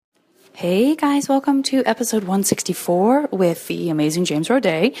Hey guys, welcome to episode 164 with the amazing James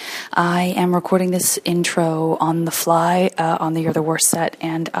Roday. I am recording this intro on the fly on the You're the Worst set,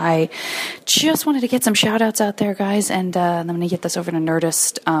 and I just wanted to get some shout outs out there, guys, and I'm going to get this over to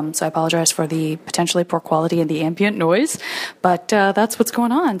Nerdist, so I apologize for the potentially poor quality and the ambient noise, but that's what's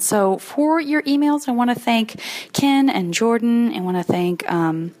going on. So for your emails, I want to thank Ken and Jordan. I want to thank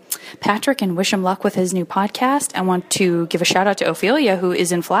Patrick and wish him luck with his new podcast. I want to give a shout out to Ophelia, who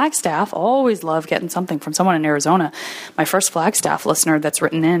is in Flagstaff. Always love getting something from someone in Arizona. My first Flagstaff listener that's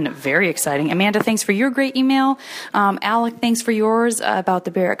written in. Very exciting. Amanda, thanks for your great email. Alec, thanks for yours about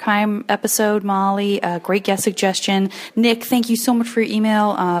the Barrett Kime episode. Molly, great guest suggestion. Nick, thank you so much for your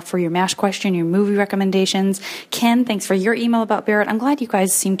email, for your MASH question, your movie recommendations. Ken, thanks for your email about Barrett. I'm glad you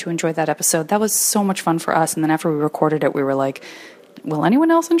guys seemed to enjoy that episode. That was so much fun for us. And then after we recorded it, we were like, will anyone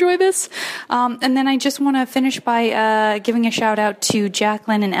else enjoy this? And then I just want to finish by giving a shout out to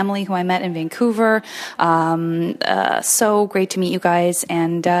Jacqueline and Emily, who I met in Vancouver. So great to meet you guys.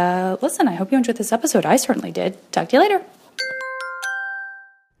 And listen, I hope you enjoyed this episode. I certainly did. Talk to you later.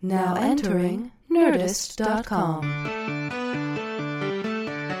 Now entering Nerdist.com.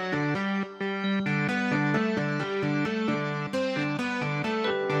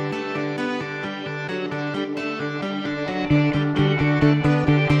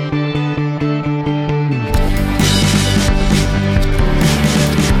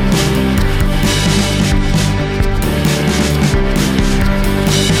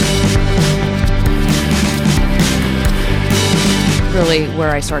 Really, where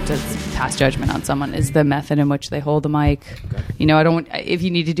I start to pass judgment on someone is the method in which they hold the mic. Okay. You know, I don't. If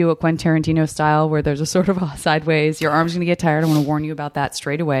you need to do a Quentin Tarantino style where there's a sort of a sideways, your arm's going to get tired. I want to warn you about that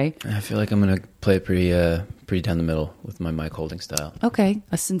straight away. I feel like I'm going to play it pretty down the middle with my mic holding style. Okay,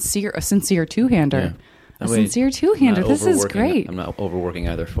 a sincere two-hander. Yeah. A sincere two-hander. This is great. I'm not overworking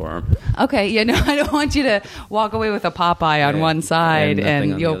either forearm. Okay, yeah, no, I don't want you to walk away with a Popeye on one side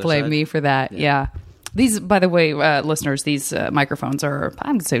and you'll blame me for that. Yeah. These, by the way, listeners, these microphones are,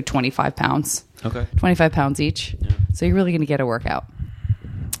 I'm going to say 25 pounds. Okay. 25 pounds each. Yeah. So you're really going to get a workout.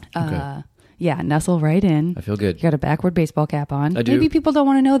 Okay. Yeah, nestle right in. I feel good. You got a backward baseball cap on. I do. Maybe people don't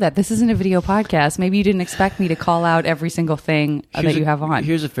want to know that. This isn't a video podcast. Maybe you didn't expect me to call out every single thing that you have on.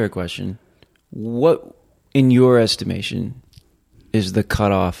 Here's a fair question. What, in your estimation, is the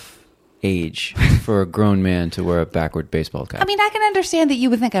cutoff age for a grown man to wear a backward baseball cap? I mean, I can understand that you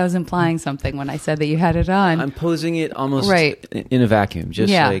would think I was implying something when I said that you had it on. I'm posing it almost in a vacuum.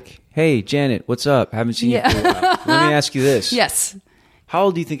 Just like, hey, Janet, what's up? Haven't seen you for a while. Let me ask you this. Yes. How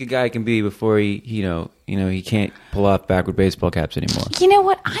old do you think a guy can be before he can't pull off backward baseball caps anymore? You know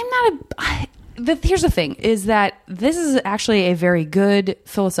what? Here's the thing, is that this is actually a very good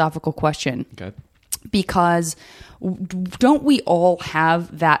philosophical question. Okay. Because don't we all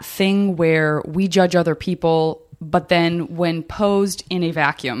have that thing where we judge other people, but then when posed in a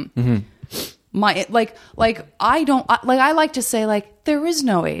vacuum, I like to say, there is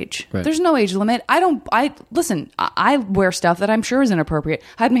no age. Right. There's no age limit. I wear stuff that I'm sure is inappropriate.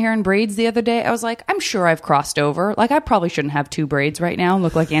 I had my hair in braids the other day. I was like, I'm sure I've crossed over. I probably shouldn't have two braids right now and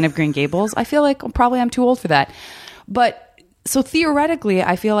look like Anne of Green Gables. I feel like I'm too old for that. But so theoretically,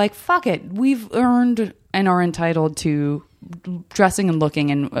 I feel like, fuck it. We've earned and are entitled to dressing and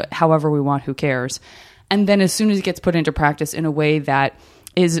looking and however we want, who cares? And then as soon as it gets put into practice in a way that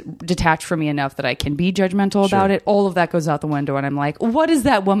is detached from me enough that I can be judgmental about it, all of that goes out the window. And I'm like, what does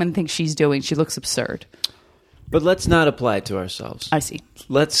that woman think she's doing? She looks absurd. But let's not apply it to ourselves. I see.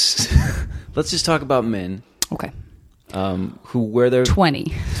 Let's just talk about men. Okay. Who wear their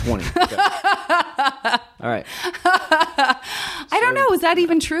 20. Okay. All right. I don't know. Is that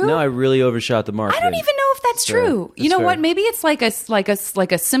even true? No, I really overshot the mark. I don't even know if that's true. You know what? Maybe it's like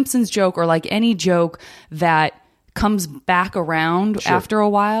a Simpsons joke or like any joke that comes back around after a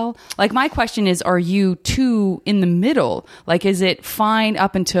while. Like, my question is, are you two in the middle? Like, is it fine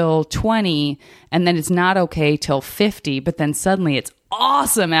up until 20 and then it's not okay till 50, but then suddenly it's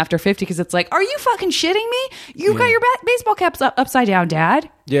awesome after 50 because it's like, are you fucking shitting me? You got your baseball caps upside down, Dad.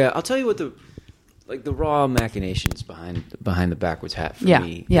 Yeah, I'll tell you what the raw machinations behind the backwards hat for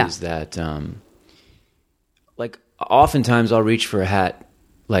me is that oftentimes I'll reach for a hat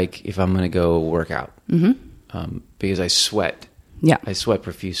if I'm going to go work out. Because I sweat. Yeah, I sweat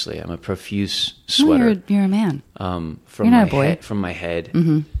profusely. I'm a profuse sweater. You're a man. From my head.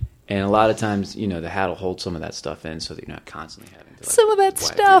 Mm-hmm. And a lot of times, the hat will hold some of that stuff in, so that you're not constantly having to some of that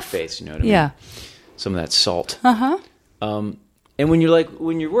stuff. Your face, you know what I mean? Some of that salt. And when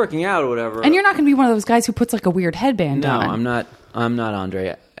you're working out or whatever, and you're not going to be one of those guys who puts a weird headband on. No, I'm not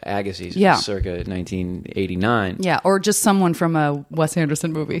Andre. Agassiz, Yeah. circa 1989. Yeah, or just someone from a Wes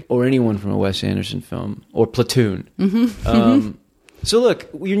Anderson movie. Or anyone from a Wes Anderson film. Or Platoon. So look,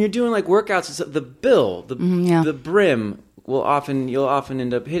 when you're doing like workouts, it's the the brim you'll often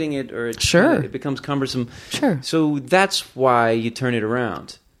end up hitting it, or it becomes cumbersome. Sure. So that's why you turn it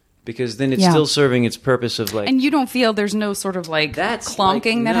around. Because then it's still serving its purpose of like... And you don't feel there's no sort of like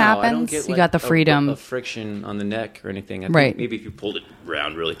clunking that happens? I don't get, you got the freedom. A friction on the neck or anything. I think maybe if you pulled it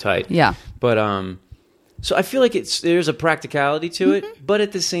round really tight. Yeah. But, so I feel like there's a practicality to it, but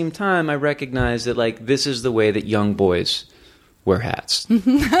at the same time, I recognize that like this is the way that young boys wear hats.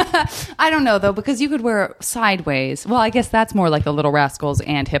 I don't know though, because you could wear sideways. Well, I guess that's more like the Little Rascals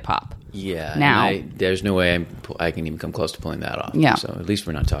and hip hop. Yeah. Now there's no way I can even come close to pulling that off. Yeah. So at least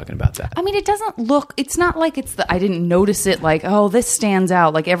we're not talking about that. I mean, it doesn't look. It's not like I didn't notice it. Like, oh, this stands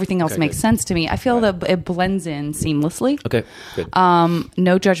out. Like everything else makes sense to me. I feel that it blends in seamlessly. Okay. Good.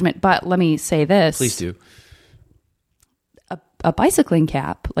 No judgment, but let me say this. Please do. A bicycling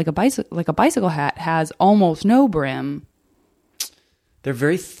cap, like a bicycle hat, has almost no brim. They're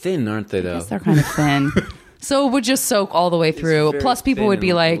very thin, aren't they? Though I guess they're kind of thin. So it would just soak all the way through. Plus, people would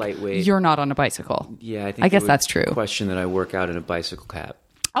be like, lightweight. You're not on a bicycle. Yeah, I guess that's true. Question that I work out in a bicycle cap.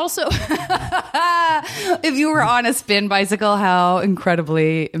 Also, if you were on a spin bicycle, how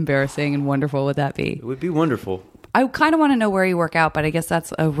incredibly embarrassing and wonderful would that be? It would be wonderful. I kind of want to know where you work out, but I guess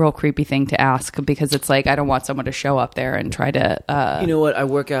that's a real creepy thing to ask because it's like I don't want someone to show up there and try to... You know what? I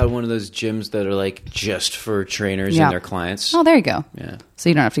work out in one of those gyms that are like just for trainers and their clients. Oh, there you go. Yeah. So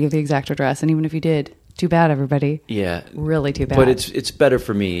you don't have to give the exact address, and even if you did... Too bad, everybody. Yeah. Really too bad. But it's better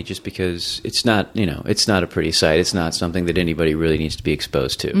for me just because it's not, it's not a pretty sight. It's not something that anybody really needs to be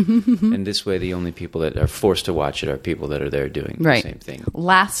exposed to. And this way, the only people that are forced to watch it are people that are there doing the same thing.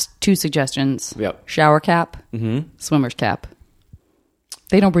 Last two suggestions. Yep. Shower cap, swimmer's cap.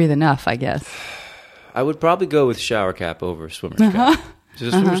 They don't breathe enough, I guess. I would probably go with shower cap over swimmer's cap. So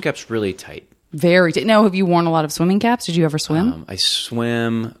the swimmer's cap's really tight. Very tight. Now, have you worn a lot of swimming caps? Did you ever swim? I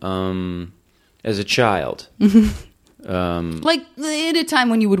swam... as a child. Like at a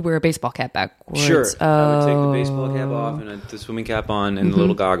time when you would wear a baseball cap backwards. Sure. I would take the baseball cap off and the swimming cap on and the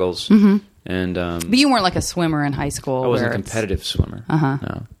little goggles. And but you weren't like a swimmer in high school. I wasn't a competitive swimmer.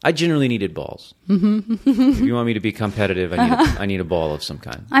 No. I generally needed balls. If you want me to be competitive, I need a ball of some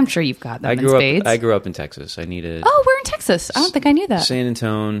kind. I'm sure you've got them in spades. I grew up in Texas. I needed... Oh, we're in Texas. I don't think I knew that. San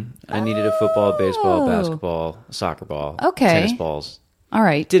Antonio. I needed a football, baseball, basketball, a soccer ball, tennis balls. All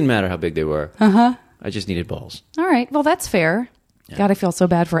right. Didn't matter how big they were. I just needed balls. All right. Well, that's fair. Yeah. God, I feel so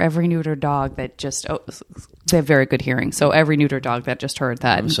bad for every neutered dog that just... Oh, they have very good hearing. So every neutered dog that just heard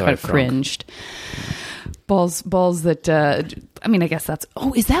that and kind of cringed. Balls that... I mean, I guess that's...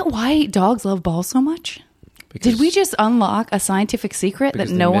 Oh, is that why dogs love balls so much? Did we just unlock a scientific secret that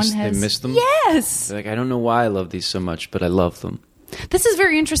no one has... They miss them? Yes! They're like, I don't know why I love these so much, but I love them. This is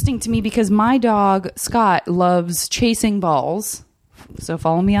very interesting to me because my dog, Scott, loves chasing balls. So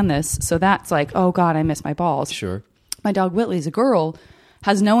follow me on this. So that's like, oh God, I miss my balls. Sure. My dog Whitley's a girl,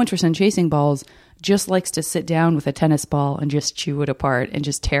 has no interest in chasing balls, just likes to sit down with a tennis ball and just chew it apart and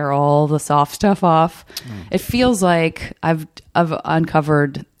just tear all the soft stuff off. It feels like I've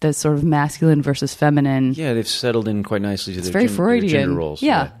uncovered this sort of masculine versus feminine. Yeah, they've settled in quite nicely to their gender roles.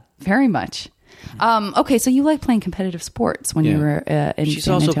 Yeah, very much. Okay, so you like playing competitive sports when you were in She's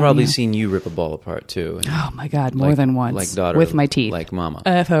San also Antonio. Probably seen you rip a ball apart too. Oh my God, more than once. Like daughter, with my teeth, like mama,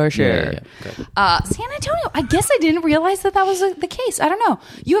 for sure. Yeah. San Antonio. I guess I didn't realize that was the case. I don't know.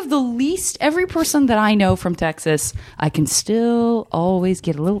 You have the least. Every person that I know from Texas, I can still always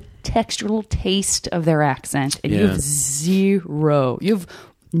get a little texture, a little taste of their accent, and you have zero. You have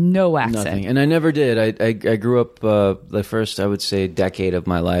no accent. Nothing. And I never did. I grew up, the first, I would say, decade of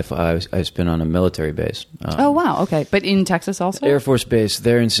my life, I spent on a military base. Oh, wow. Okay. But in Texas also? Air Force Base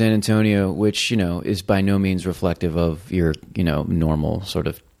there in San Antonio, which, is by no means reflective of your, normal sort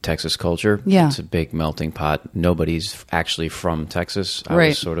of Texas culture. Yeah. It's a big melting pot. Nobody's actually from Texas. I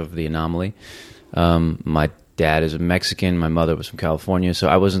was sort of the anomaly. My dad is a Mexican. My mother was from California. So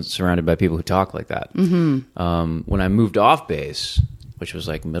I wasn't surrounded by people who talk like that. When I moved off base, which was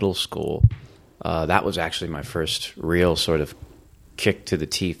like middle school, that was actually my first real sort of kick to the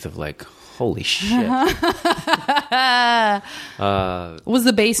teeth of like, holy shit. Was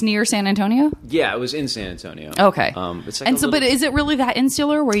the base near San Antonio? Yeah, it was in San Antonio. Okay. It's like but is it really that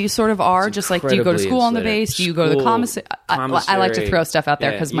insular where you sort of are just like, do you go to school on the base? Do you go to the commissary? I like to throw stuff out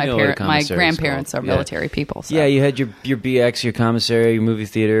there because my grandparents are military people. So. Yeah, you had your BX, your commissary, your movie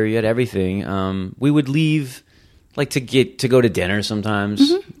theater, you had everything. We would leave like to go to dinner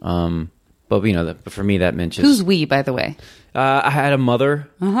sometimes. But for me, that meant just... Who's we, by the way? I had a mother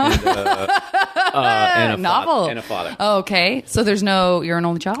and a novel and a father. Oh, okay, so you're an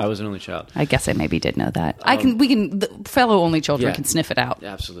only child? I was an only child. I guess I maybe did know that. The fellow only children can sniff it out.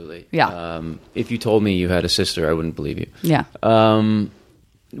 Absolutely. Yeah. If you told me you had a sister, I wouldn't believe you. Yeah.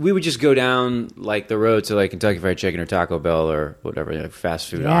 We would just go down like the road to like Kentucky Fried Chicken or Taco Bell or whatever fast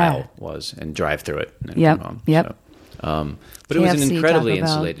food aisle was, and drive through it and come home. Yep. So, but it was an incredibly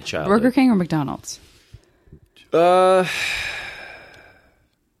insulated childhood. Burger King or McDonald's? I'd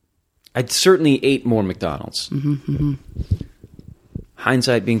certainly ate more McDonald's.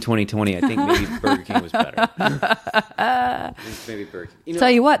 Hindsight being 20/20, I think maybe Burger King was better. Maybe Burger King. Tell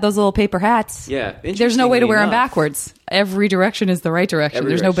you what, those little paper hats. Yeah, there's no way to wear them backwards. Every direction is the right direction.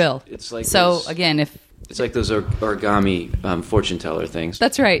 There's no bill. It's like it's like those origami fortune teller things.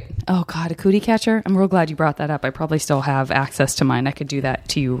 That's right. Oh God, a cootie catcher. I'm real glad you brought that up. I probably still have access to mine. I could do that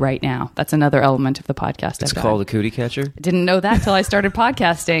to you right now. That's another element of the podcast. It's called a cootie catcher. Didn't know that till I started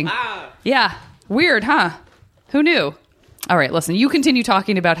podcasting. Yeah, weird, huh? Who knew? All right, listen, you continue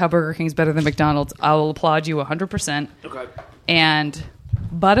talking about how Burger King's better than McDonald's. I will applaud you 100%. Okay. And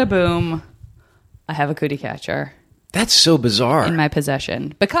bada boom, I have a cootie catcher. That's so bizarre. In my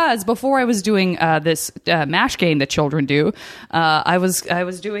possession. Because before I was doing this mash game that children do, I was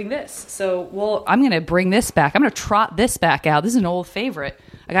doing this. So, I'm going to bring this back. I'm going to trot this back out. This is an old favorite.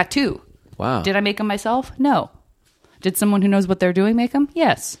 I got 2. Wow. Did I make them myself? No. Did someone who knows what they're doing make them?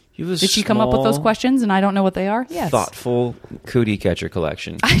 Yes. Did she come up with those questions and I don't know what they are? Yes. Thoughtful cootie catcher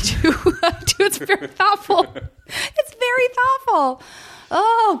collection. I do. It's very thoughtful. It's very thoughtful.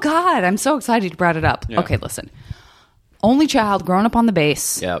 Oh, God. I'm so excited you brought it up. Yeah. Okay, listen. Only child, grown up on the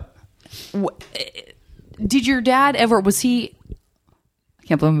base. Yep. Did your dad ever, was he, I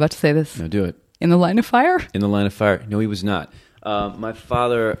can't believe I'm about to say this. No, do it. In the line of fire? In the line of fire. No, he was not. My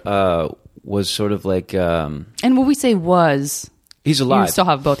father was sort of like... and when we say was... He's alive. You still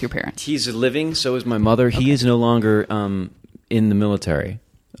have both your parents. He's living, so is my mother. Okay. He is no longer in the military.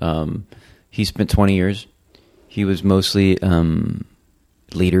 He spent 20 years. He was mostly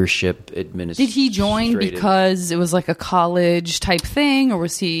leadership administration. Did he join because it was like a college type thing, or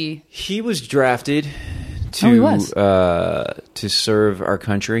was he... He was drafted to serve our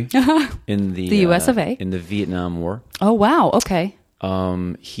country in the US of A. In the Vietnam War. Oh, wow. Okay.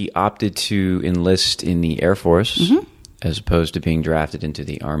 He opted to enlist in the Air Force as opposed to being drafted into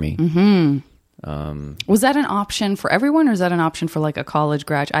the Army. Was that an option for everyone, or is that an option for like a college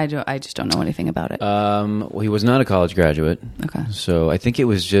graduate? I just don't know anything about it. Well, he was not a college graduate. Okay. So I think it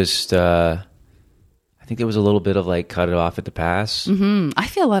was just... I think there was a little bit of like cut it off at the pass. I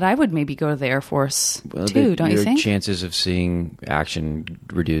feel that I would maybe go to the Air Force too, don't you think? Your chances of seeing action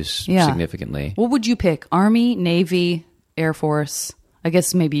reduce significantly. What would you pick? Army, Navy, Air Force? I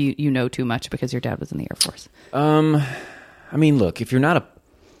guess maybe you know too much because your dad was in the Air Force. I mean, look, if you're not a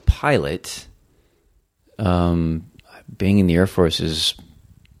pilot, being in the Air Force is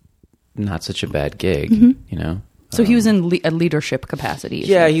not such a bad gig, you know? So he was in a leadership capacity.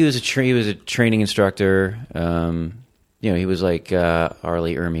 Yeah, he was a training instructor. He was like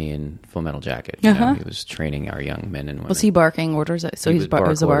Arlie Ermey in Full Metal Jacket. You know? He was training our young men and women. Was he barking orders? So he was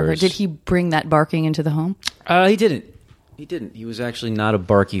a barker. Did he bring that barking into the home? He didn't. He didn't. He was actually not a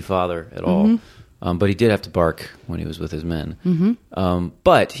barky father at all. But he did have to bark when he was with his men.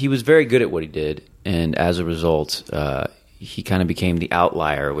 But he was very good at what he did, and as a result, he kind of became the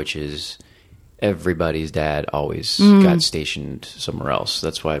outlier, which is everybody's dad always got stationed somewhere else.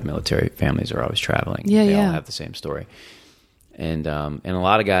 That's why military families are always traveling. They all have the same story. And a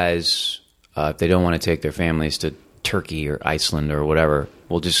lot of guys, if they don't want to take their families to Turkey or Iceland or whatever,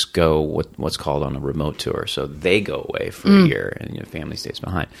 will just go what's called on a remote tour. So they go away for a year and your family stays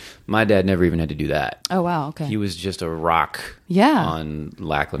behind. My dad never even had to do that. Oh, wow. Okay. He was just a rock on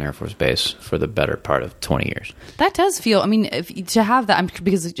Lackland Air Force Base for the better part of 20 years. That does feel, I mean, to have that,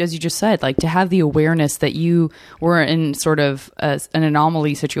 because as you just said, like to have the awareness that you were in sort of an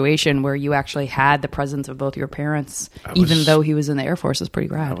anomaly situation where you actually had the presence of both your parents, even though he was in the Air Force, is pretty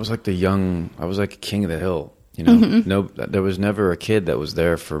rad. I was like a king of the hill. You know, there was never a kid that was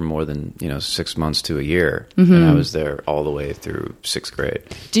there for more than 6 months to a year, and I was there all the way through 6th grade.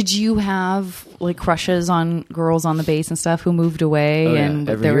 Did you have like crushes on girls on the base and stuff who moved away, and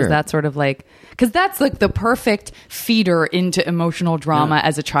there was that sort of like, because that's like the perfect feeder into emotional drama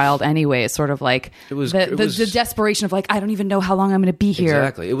as a child anyway. It's sort of like the desperation of like, I don't even know how long I'm going to be here.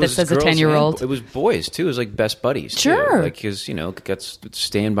 Exactly. It was as a 10-year-old. It was boys too. It was like best buddies. Sure. Too. Like because got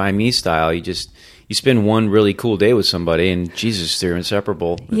stand by me style. You spend one really cool day with somebody, and Jesus, they're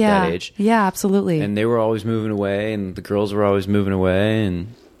inseparable at that age. Yeah, absolutely. And they were always moving away, and the girls were always moving away,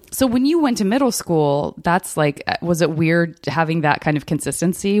 and So when you went to middle school, that's like, was it weird having that kind of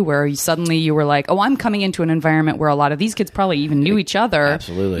consistency where you were like, oh, I'm coming into an environment where a lot of these kids probably even knew each other.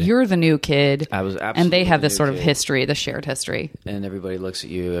 Absolutely. You're the new kid. I was absolutely. And they have this sort of kid. history, the shared history. And everybody looks at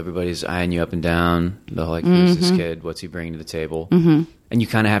you. Everybody's eyeing you up and down. They're like, who's this kid? What's he bringing to the table? Mm-hmm. And you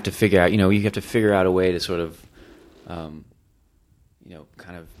kind of have to figure out, you have to figure out a way to sort of,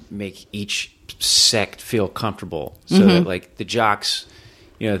 kind of make each sect feel comfortable. So that like the jocks,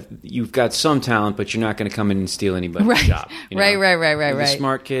 you've got some talent, but you're not going to come in and steal anybody's job. Right. The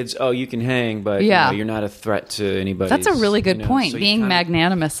smart kids, you can hang, but you're not a threat to anybody. That's a really good point. So being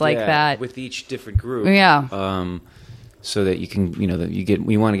magnanimous like that with each different group. Yeah. So that you can,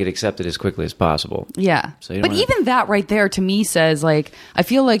 we want to get accepted as quickly as possible. Yeah. So but even that right there to me says like, I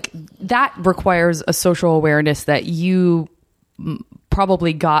feel like that requires a social awareness that you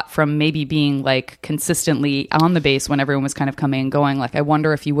probably got from maybe being like consistently on the base when everyone was kind of coming and going. Like, I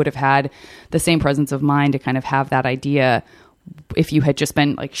wonder if you would have had the same presence of mind to kind of have that idea if you had just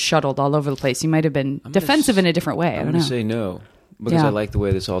been like shuttled all over the place. You might have been defensive in a different way. I'm going to say no. Because I like the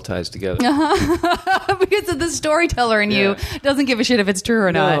way this all ties together. Because of the storyteller in you doesn't give a shit if it's true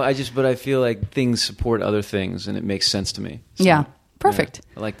or not. No, but I feel like things support other things, and it makes sense to me. So, yeah, perfect.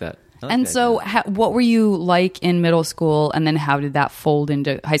 I like that. And so what were you like in middle school, and then how did that fold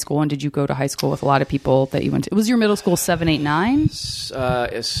into high school? And did you go to high school with a lot of people that you went to? Was your middle school 7, 8, 9? 6,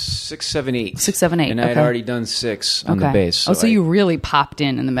 7, 8. 6, 7, 8. And I had already done 6 on the base. So you really popped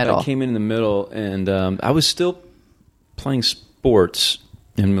in the middle. I came in the middle, and I was still playing sports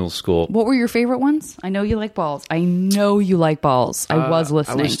in middle school. What were your favorite ones? I know you like balls. I was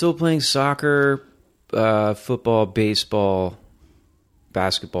listening. I was still playing soccer, football, baseball,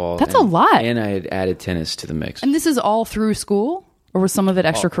 basketball. That's a lot. And I had added tennis to the mix. And this is all through school? Or was some of it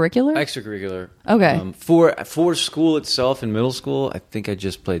extracurricular? Extracurricular. Okay. For school itself in middle school, I think I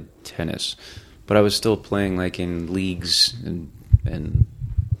just played tennis. But I was still playing like in leagues and the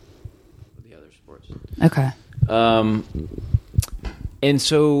other sports. Okay. And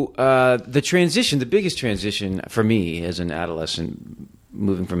so the biggest transition for me as an adolescent,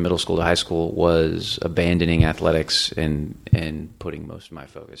 moving from middle school to high school, was abandoning athletics and putting most of my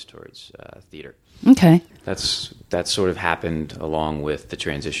focus towards theater. Okay. That sort of happened along with the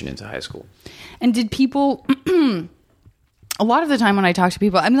transition into high school. And did people... A lot of the time when I talk to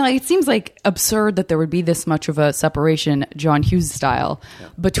people, I mean, like, it seems like absurd that there would be this much of a separation, John Hughes style,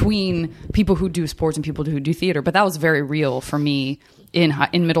 between people who do sports and people who do theater. But that was very real for me in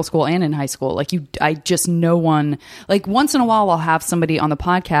middle school and in high school. Like, no one, like, once in a while I'll have somebody on the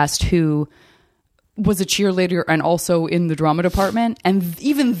podcast who was a cheerleader and also in the drama department, and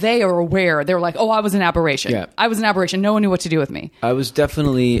even they are aware. They're like, oh, I was an aberration. Yeah. I was an aberration. No one knew what to do with me. I was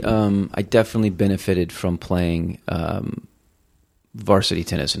definitely, I definitely benefited from playing varsity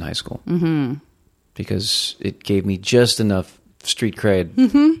tennis in high school, because it gave me just enough street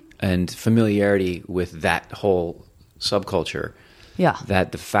cred and familiarity with that whole subculture. Yeah,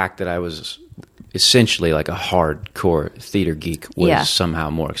 that the fact that I was essentially like a hardcore theater geek was somehow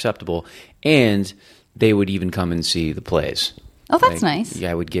more acceptable, and they would even come and see the plays. Oh, that's nice.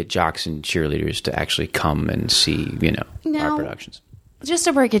 Yeah, I would get jocks and cheerleaders to actually come and see, our productions. Just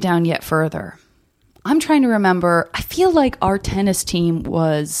to break it down yet further, I'm trying to remember. I feel like our tennis team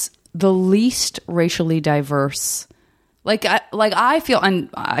was the least racially diverse. I feel, and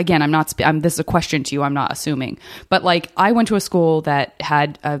again, this is a question to you. I'm not assuming, but like, I went to a school that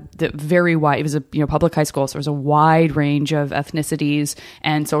had the very wide. It was a public high school, so there was a wide range of ethnicities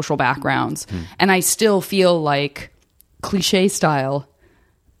and social backgrounds. And I still feel like, cliche style,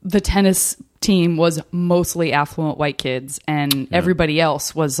 the tennis team was mostly affluent white kids, and everybody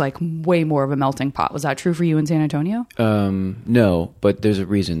else was like way more of a melting pot. Was that true for you in San Antonio? No, but there's a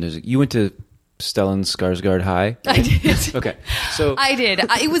reason. You went to Stellan Skarsgård High? Right? I did. Okay, so I did.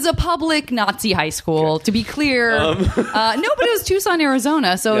 It was a public Nazi high school, to be clear. No, but it was Tucson,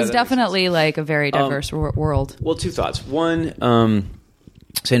 Arizona, so it was definitely like a very diverse world. Well, two thoughts. One,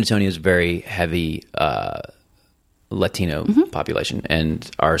 San Antonio is very heavy Latino population, and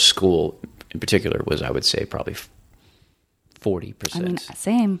our school in particular was, I would say, probably 40%. I mean,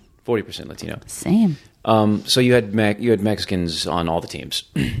 same. 40% Latino. Same. So you had Mexicans on all the teams.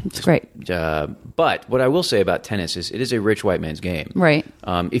 It's great. But what I will say about tennis is it is a rich white man's game. Right.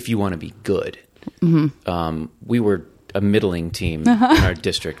 If you want to be good. We were a middling team in our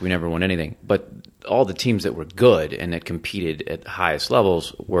district. We never won anything. But all the teams that were good and that competed at the highest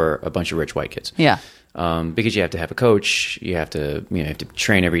levels were a bunch of rich white kids. Yeah. Because you have to have a coach, you have to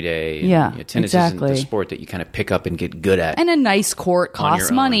train every day. And, tennis isn't the sport that you kind of pick up and get good at. And a nice court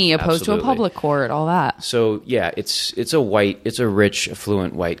costs money opposed to a public court, all that. So yeah, it's a rich,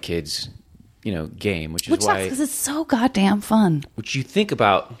 affluent white kids, game, which sucks why because it's so goddamn fun. Which you think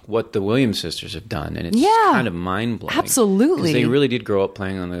about what the Williams sisters have done, and it's kind of mind blowing. Absolutely, because they really did grow up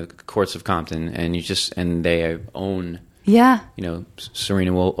playing on the courts of Compton, and they own. Yeah.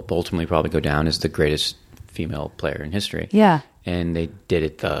 Serena will ultimately probably go down as the greatest female player in history. Yeah. And they did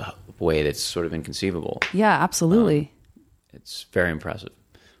it the way that's sort of inconceivable. Yeah, absolutely. It's very impressive.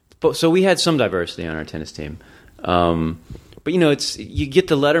 So we had some diversity on our tennis team. But you get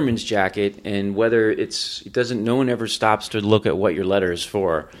the letterman's jacket, and whether no one ever stops to look at what your letter is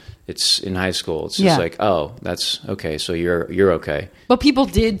for. It's in high school. It's just like, oh, that's okay. So you're okay. But people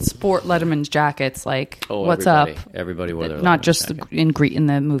did sport Letterman's jackets. Like, what's everybody, up? Everybody wore their not Letterman's just jacket. in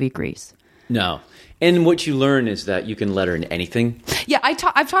the movie Grease. No. And what you learn is that you can letter in anything. Yeah, I've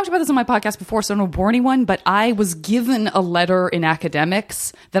talked about this on my podcast before, so I don't bore anyone, but I was given a letter in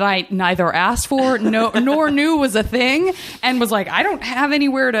academics that I neither asked for nor knew was a thing, and was like, I don't have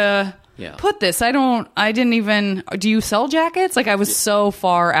anywhere to put this. I didn't even, do you sell jackets? Like, I was so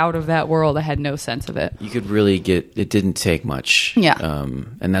far out of that world, I had no sense of it. You could really it didn't take much. Yeah.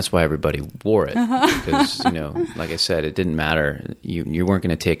 And that's why everybody wore it. Because, like I said, it didn't matter. You weren't going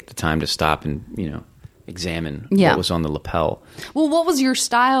to take the time to stop and, examine what was on the lapel. Well, what was your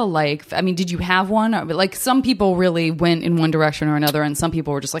style like? I mean, did you have one? Like, some people really went in one direction or another, and some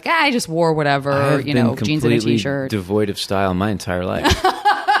people were just like, I just wore whatever, jeans and a t-shirt. Devoid of style my entire life.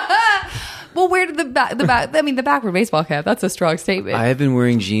 Well, where did the backward baseball cap? That's a strong statement. I have been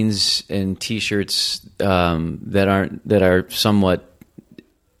wearing jeans and t-shirts that are somewhat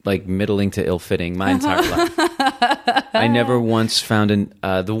like middling to ill-fitting my entire life. I never once found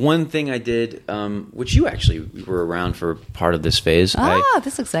the one thing I did, which you actually were around for part of this phase.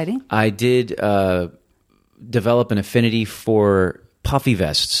 That's exciting. I did develop an affinity for puffy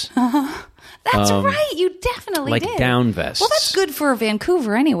vests. That's right. You definitely did. Like down vests. Well, that's good for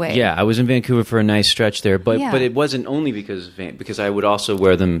Vancouver anyway. Yeah, I was in Vancouver for a nice stretch there, but it wasn't only because I would also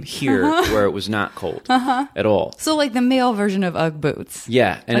wear them here where it was not cold at all. So like the male version of Ugg boots.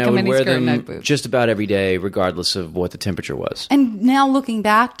 Yeah, and like I would wear them just about every day regardless of what the temperature was. And now looking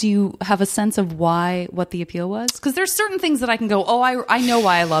back, do you have a sense of what the appeal was? Because there's certain things that I can go, I know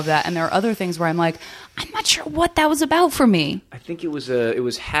why I love that, and there are other things where I'm like, I'm not sure what that was about for me. I think it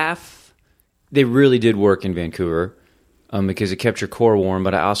was half. They really did work in Vancouver because it kept your core warm,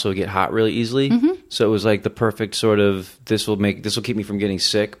 but I also get hot really easily. Mm-hmm. So it was like the perfect sort of, this will keep me from getting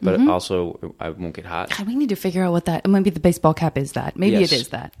sick, but also I won't get hot. God, we need to figure out what that, maybe the baseball cap is that. Maybe it is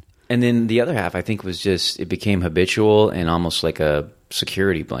that. And then the other half, I think, was just, it became habitual and almost like a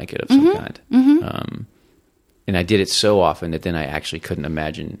security blanket of some kind. Mm-hmm. And I did it so often that then I actually couldn't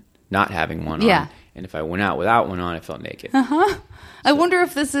imagine not having one on. And if I went out without one on, I felt naked. I wonder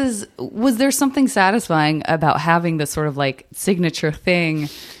if was there something satisfying about having this sort of like signature thing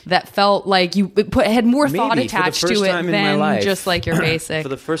that felt like you had more thought attached to it than just like your basic. For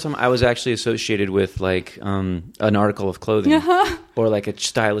the first time, I was actually associated with like an article of clothing or like a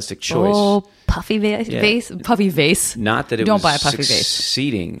stylistic choice. Oh, puffy vase. Puffy vase. Not that it Don't was buy a puffy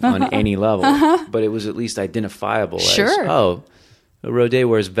succeeding on any level, but it was at least identifiable as, Roday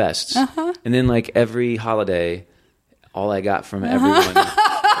wears vests. And then like every holiday, all I got from everyone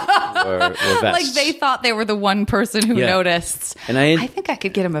were vests. Like they thought they were the one person who noticed. And I think I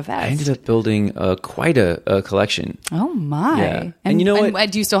could get him a vest. I ended up building quite a collection. Oh my! Yeah. And you know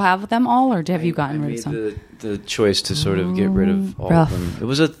what? Do you still have them all, or have you gotten rid of some? The choice to sort of get rid of all of them. It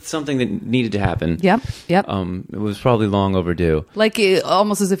was something that needed to happen. Yep. It was probably long overdue. Like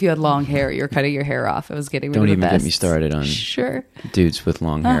almost as if you had long hair. You're cutting your hair off. It was getting rid of the Don't even best. get me started on dudes with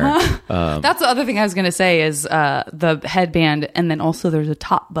long hair. That's the other thing I was going to say is the headband, and then also there's a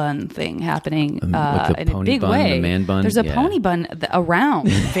top bun thing happening in a big way. The man bun. There's a pony bun around,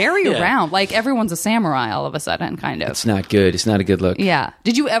 very around. Like everyone's a samurai all of a sudden, kind of. It's not good. It's not a good look. Yeah.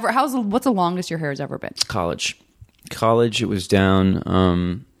 Did you ever? What's the longest your hair has ever been? College, it was down.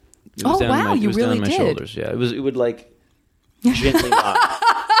 It was down wow! It You was really down my did. Shoulders. Yeah, it would like gently lie.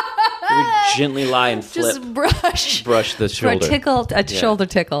 It would gently lie and flip. Just brush the shoulder. Shoulder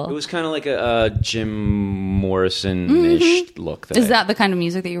tickle. It was kind of like a Jim Morrison-ish look. Is that the kind of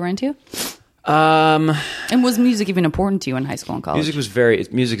music that you were into? And was music even important to you in high school and college?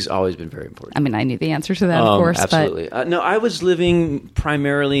 Music has always been very important. I mean, I knew the answer to that, of course. Absolutely. But... No, I was living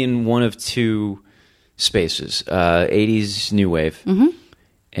primarily in one of two spaces: 80s new wave,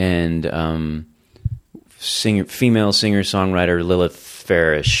 and female singer-songwriter Lilith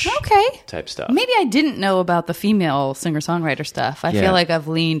Fairish type stuff. Maybe I didn't know about the female singer-songwriter stuff. I feel like I've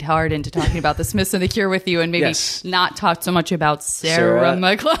leaned hard into talking about the Smiths and the Cure with you, and maybe not talked so much about Sarah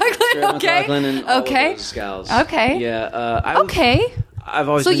McLachlan. Sarah McLachlan and all of those gals. Okay. Yeah. I've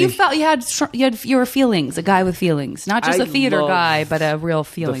always you felt you had your feelings, a guy with feelings, not just a theater guy, but a real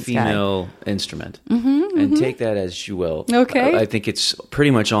feelings guy. The female instrument, and take that as you will. Okay, I think it's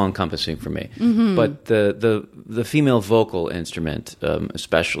pretty much all encompassing for me. But the female vocal instrument,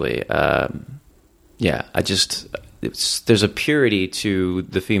 especially, there's a purity to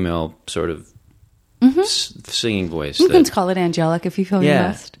the female sort of singing voice. You can call it angelic if you feel you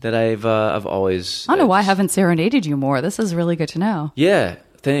must. That I've always. I don't know why I haven't serenaded you more. This is really good to know. Yeah,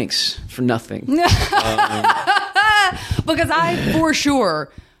 thanks for nothing. Because I, for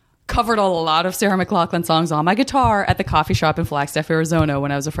sure, covered a lot of Sarah McLachlan songs on my guitar at the coffee shop in Flagstaff, Arizona,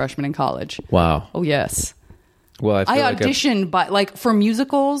 when I was a freshman in college. Wow. Oh yes. Well, I auditioned, for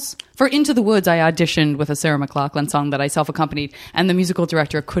musicals. For Into the Woods, I auditioned with a Sarah McLachlan song that I self-accompanied, and the musical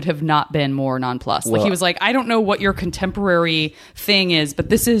director could have not been more nonplussed. He was like, I don't know what your contemporary thing is, but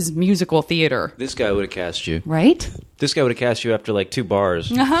this is musical theater. This guy would have cast you. Right? This guy would have cast you after 2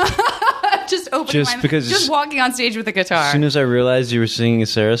 bars. Just walking on stage with a guitar. As soon as I realized you were singing a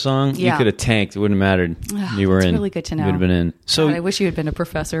Sarah song, you could have tanked. It wouldn't have mattered. You were in. Really good to know. You would have been in. So God, I wish you had been a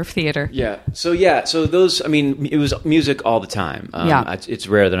professor of theater. Yeah. So those. I mean, it was music all the time. It's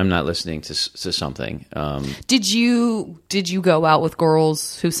rare that I'm not listening to something. Did you go out with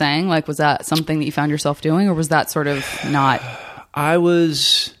girls who sang? Was that something that you found yourself doing, or was that sort of not? I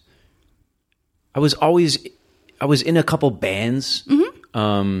was in a couple bands.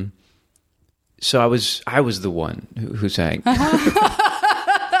 So I was the one who sang.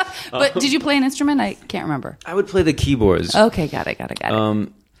 But did you play an instrument? I can't remember. I would play the keyboards. Okay, got it.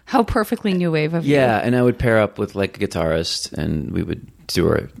 How perfectly new wave of you. Yeah, and I would pair up with a guitarist, and we would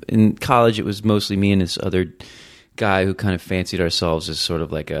tour. In college, it was mostly me and this other guy who kind of fancied ourselves as sort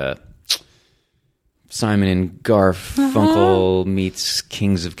of like a Simon and Garfunkel meets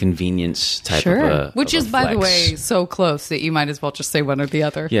Kings of Convenience type of a which of is, a by flex. the way, so close that you might as well just say one or the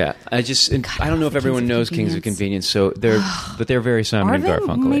other. Yeah, I don't know if everyone knows Kings of Convenience, so they're very Simon and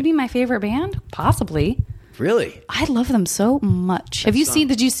Garfunkel. Maybe my favorite band, possibly. Really, I love them so much. Have you seen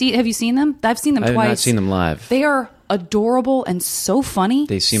them? I've seen them twice. I have not seen them live. They are adorable and so funny.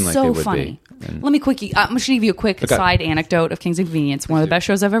 They seem like so they would funny. be. And Let me quickly. I'm just going to give you a quick side anecdote of Kings of Convenience. One of the best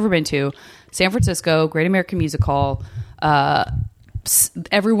shows I've ever been to. San Francisco, Great American Music Hall.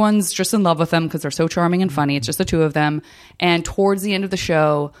 Everyone's just in love with them because they're so charming and funny. It's just the two of them. And towards the end of the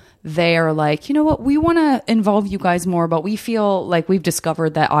show, they are like, you know what? We want to involve you guys more, but we feel like we've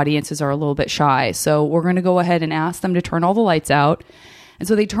discovered that audiences are a little bit shy. So we're going to go ahead and ask them to turn all the lights out. And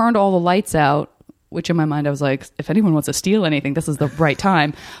so they turned all the lights out, which in my mind, I was like, if anyone wants to steal anything, this is the right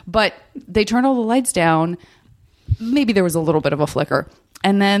time. But they turned all the lights down. Maybe there was a little bit of a flicker.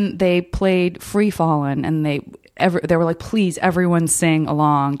 And then they played Free Fallin', and they were like, please, everyone sing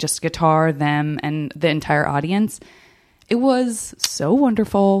along, just guitar, them, and the entire audience. It was so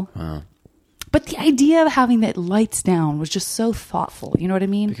wonderful. Wow. But the idea of having the lights down was just so thoughtful. You know what I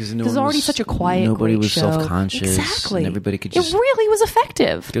mean? Because it's already such a quiet, nobody great was show. Self-conscious. Exactly. And everybody could just. It really was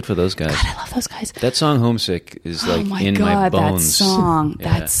effective. Good for those guys. God, I love those guys. That song "Homesick" is in my bones.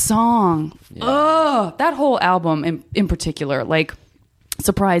 That song. Yeah. Oh, that whole album in particular,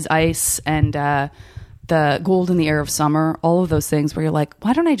 Surprise Ice and the Gold in the Air of Summer, all of those things where you're like,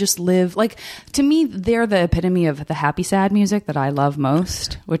 why don't I just live? To me, they're the epitome of the happy, sad music that I love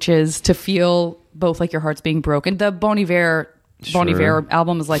most, which is to feel both like your heart's being broken. The Bon Iver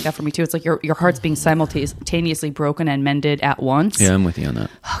album is like that for me too. It's like your heart's being simultaneously broken and mended at once. Yeah, I'm with you on that.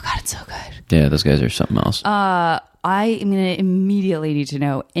 Oh God, it's so good. Yeah, those guys are something else. I immediately need to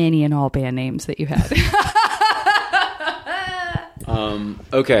know any and all band names that you had.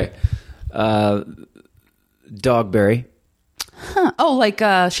 Okay. Dogberry. Huh.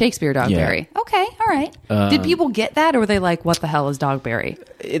 Oh, Shakespeare Dogberry. Yeah. Okay, all right. Did people get that, or were they like, what the hell is Dogberry?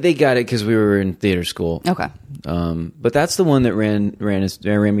 They got it because we were in theater school. Okay. But that's the one that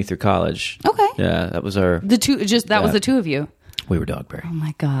ran me through college. Okay. Yeah, that was our... was the two of you? We were Dogberry. Oh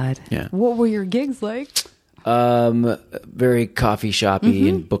my God. Yeah. What were your gigs like? Very coffee shoppy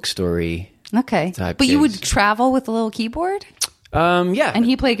and bookstory. Okay. Type but gigs. You would travel with a little keyboard? Yeah. And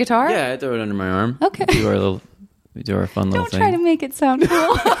he played guitar? Yeah, I throw it under my arm. Okay. We do our fun little thing. Don't try to make it sound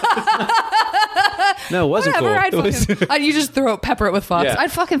cool. No, it wasn't cool. You just pepper it with Fox. Yeah.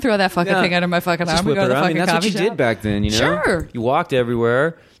 I'd fucking throw that fucking thing under my fucking arm. Whip it around. That's what you did back then, you know? Sure. You walked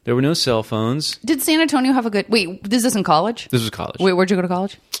everywhere. There were no cell phones. Did San Antonio have a good... Wait, is this in college? This was college. Wait, where'd you go to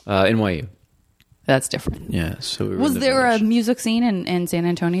college? NYU. That's different. Yeah. So was there a music scene in San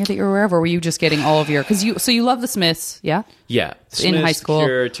Antonio that you were aware of, or were you just getting all of your? Because you love the Smiths, yeah. Yeah, Smiths, in high school,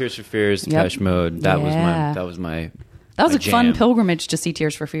 Cure, Tears for Fears, Depeche Mode. That was my. That was a jam. fun pilgrimage to see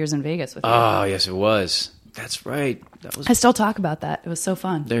Tears for Fears in Vegas with you. Oh yes, it was. That's right. I still talk about that. It was so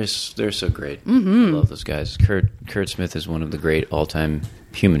fun. They're so great. Mm-hmm. I love those guys. Kurt Smith is one of the great all-time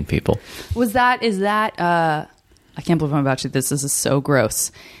human people. Is that? I can't believe I'm about to. This is so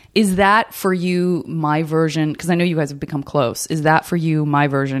gross. Is that for you my version? Because I know you guys have become close. Is that for you my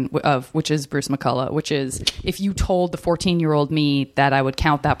version of which is Bruce McCullough? Which is if you told the 14-year-old me that I would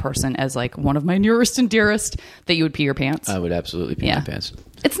count that person as like one of my nearest and dearest, that you would pee your pants? I would absolutely pee my pants.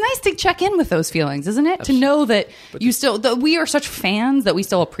 It's nice to check in with those feelings, isn't it? Absolutely. To know that you still that we are such fans that we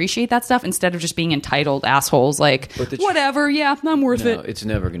still appreciate that stuff instead of just being entitled assholes. Like whatever, I'm worth it. It's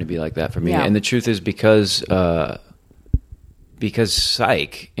never going to be like that for me. Yeah. And the truth is because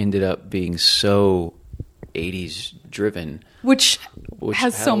Psych ended up being so 80s driven, which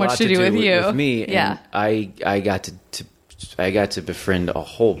has so much to do with you, with me. Yeah, and I got to befriend a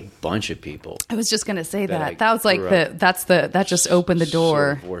whole bunch of people. I was just going to say that was like that just opened the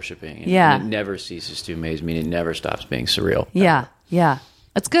door. Sort of worshiping, and it never ceases to amaze me. And it never stops being surreal. Yeah,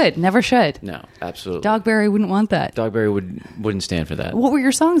 that's good. Never should. No, absolutely. Dogberry wouldn't want that. Dogberry wouldn't stand for that. What were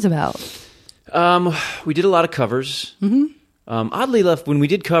your songs about? We did a lot of covers. Mm-hmm. Oddly enough, when we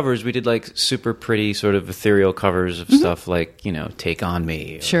did covers, we did like super pretty sort of ethereal covers of stuff like, Take On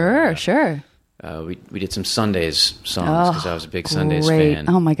Me. Sure. We did some Sundays songs because I was a big Sundays fan.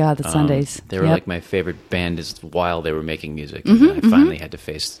 Oh my God, the Sundays. They were like my favorite band while they were making music. And I finally had to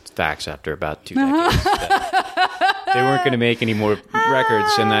face facts after about 2 decades. That they weren't going to make any more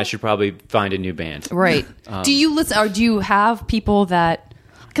records and I should probably find a new band. Right. Do you listen, or do you have people that...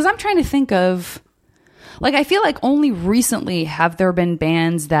 Because I'm trying to think of... Like, I feel like only recently have there been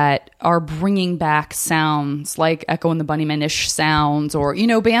bands that are bringing back sounds like Echo and the Bunnymen-ish sounds, or,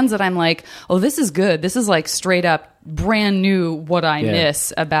 bands that I'm like, oh, this is good. This is like straight up brand new what I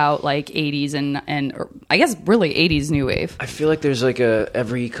miss about like 80s and or I guess really 80s new wave. I feel like there's like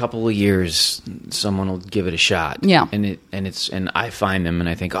every couple of years someone will give it a shot. Yeah. And I find them and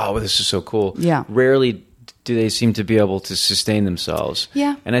I think, oh, this is so cool. Yeah. Rarely do they seem to be able to sustain themselves.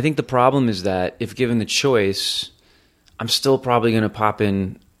 Yeah. And I think the problem is that if given the choice, I'm still probably going to pop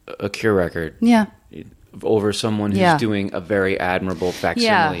in a Cure record. Yeah. Over someone who's doing a very admirable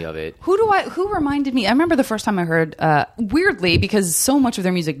facsimile of it. Who reminded me? I remember the first time I heard, weirdly, because so much of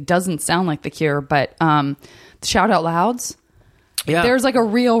their music doesn't sound like The Cure, but Shout Out Louds. Yeah. There's like a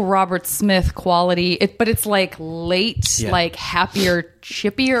real Robert Smith quality, but it's like late, like happier,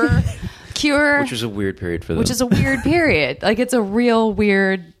 chippier. Cure, which was a weird period for them. Which is a weird period. Like it's a real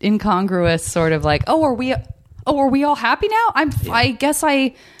weird, incongruous sort of like, are we all happy now? I guess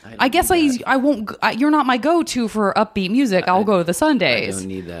I won't. You're not my go-to for upbeat music. I'll go to the Sundays. I don't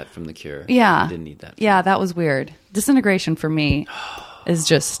need that from The Cure. Yeah, I didn't need that. Yeah, that was weird. Disintegration for me is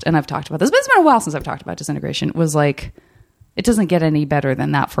just, and I've talked about this, but it's been a while since I've talked about Disintegration. It was like, it doesn't get any better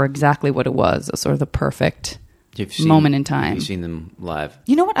than that for exactly what it was. A sort of the perfect moment in time. Have you seen them live?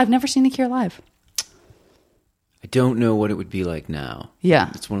 You know what? I've never seen The Cure live. I don't know what it would be like now.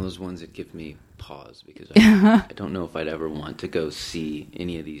 Yeah. It's one of those ones that give me pause because I don't know if I'd ever want to go see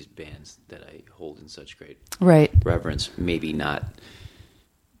any of these bands that I hold in such great reverence. Maybe not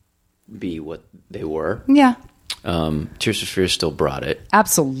be what they were. Yeah. Tears for Fears still brought it.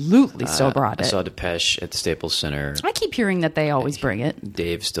 Absolutely still brought it. I saw Depeche at the Staples Center. I keep hearing that they always bring it.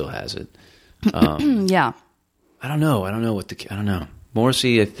 Dave still has it. Yeah. I don't know. I don't know.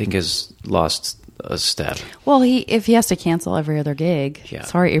 Morrissey, I think, has lost a step. Well, if he has to cancel every other gig. Yeah.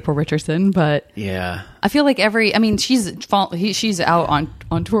 Sorry, April Richardson, but yeah. I feel like she's out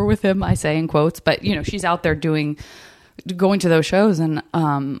on tour with him, I say in quotes, but she's out there going to those shows, and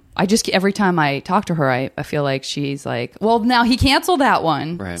I just every time I talk to her, I feel like she's like, well, now he canceled that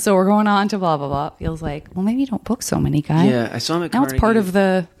one, right? So we're going on to blah blah blah. Feels like, well, maybe you don't book so many guys. Yeah, I saw him at Carnegie, it's part of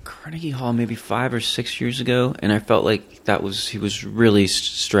the Carnegie Hall maybe 5 or 6 years ago, and I felt like he was really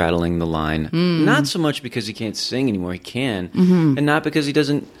straddling the line. Not so much because he can't sing anymore, he can, and not because he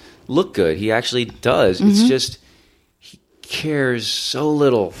doesn't look good. He actually does. It's just he cares so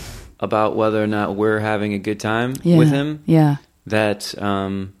little about whether or not we're having a good time with him. Yeah. That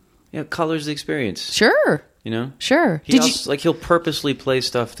colors the experience. Sure. Sure. He'll purposely play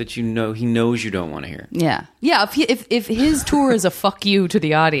stuff that he knows you don't want to hear. Yeah. Yeah. If his tour is a fuck you to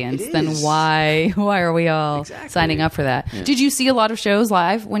the audience, then why are we all signing up for that? Yeah. Did you see a lot of shows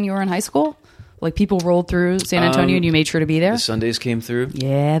live when you were in high school? Like people rolled through San Antonio and you made sure to be there? The Sundays came through.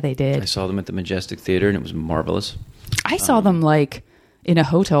 Yeah, they did. I saw them at the Majestic Theater and it was marvelous. I saw them like in a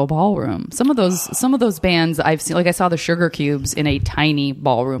hotel ballroom. Some of those bands I've seen, like I saw the Sugar Cubes in a tiny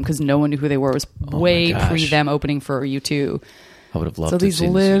ballroom because no one knew who they were. It was way pre them opening for U2. I would have loved so to these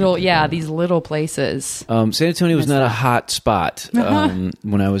little places. San Antonio was not a hot spot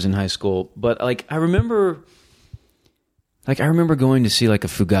when I was in high school, but like I remember going to see like a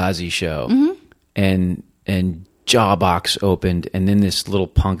Fugazi show, and Jawbox opened, and then this little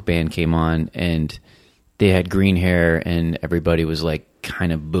punk band came on, and they had green hair, and everybody was like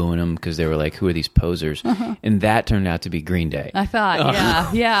kind of booing them because they were like, "Who are these posers?" And that turned out to be Green Day. I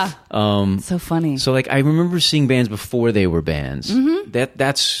thought, yeah. So funny. So like I remember seeing bands before they were bands.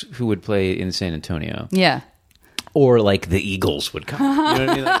 That's who would play in San Antonio. Yeah. Or like the Eagles would come. You know what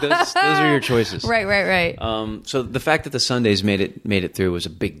I mean? Like those are your choices. Right. So the fact that the Sundays made it through was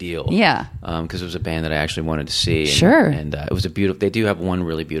a big deal. Yeah. Because it was a band that I actually wanted to see. Sure. And it was a beautiful. They do have one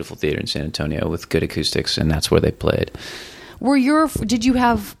really beautiful theater in San Antonio with good acoustics, and that's where they played. Did you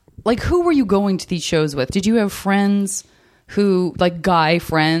have, like, who were you going to these shows with? Did you have friends who, like, guy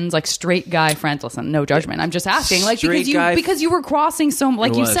friends, like straight guy friends? Listen, no judgment. I'm just asking, like, because you were crossing so,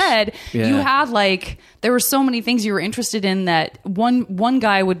 like you said, you had like, there were so many things you were interested in that one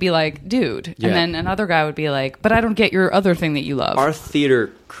guy would be like, dude, and then another guy would be like, but I don't get your other thing that you love. Our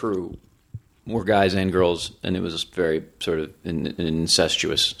theater crew were guys and girls, and it was very sort of an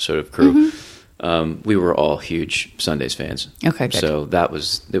incestuous sort of crew. We were all huge Sundays fans. Okay, good. So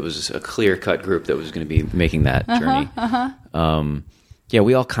it was a clear-cut group that was going to be making that journey.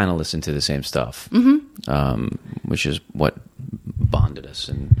 We all kind of listened to the same stuff, which is what bonded us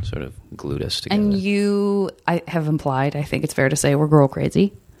and sort of glued us together. And I have implied, I think it's fair to say, we're girl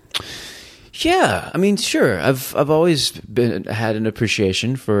crazy. Yeah, I mean, sure. I've always had an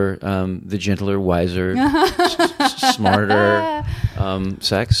appreciation for the gentler, wiser, smarter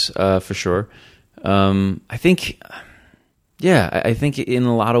sex, for sure. I think in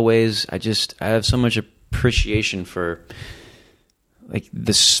a lot of ways, I have so much appreciation for like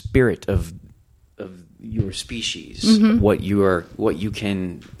the spirit of your species, what you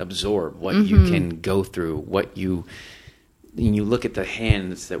can absorb, what you can go through, and you look at the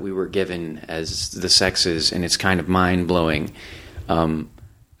hands that we were given as the sexes, and it's kind of mind-blowing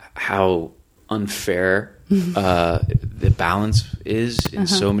how unfair the balance is in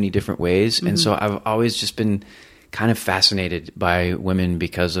so many different ways. And so I've always just been kind of fascinated by women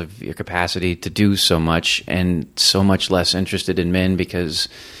because of your capacity to do so much, and so much less interested in men because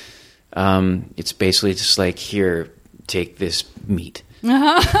it's basically just like, here, take this meat. You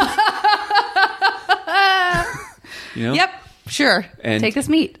know? Yep. Sure. Take this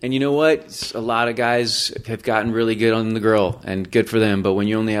meat. And you know what? A lot of guys have gotten really good on the girl, and good for them. But when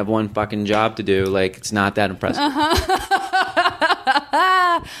you only have one fucking job to do, like, it's not that impressive.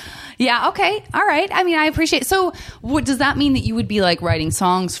 Yeah. Okay. All right. I mean, I appreciate. So, what does that mean? That you would be like writing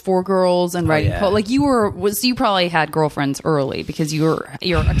songs for girls and writing like you probably had girlfriends early because you're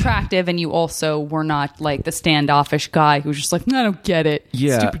attractive, and you also were not like the standoffish guy who's just like, I don't get it.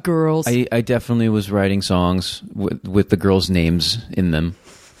 Yeah, stupid girls. I definitely was writing songs with the girls' names in them.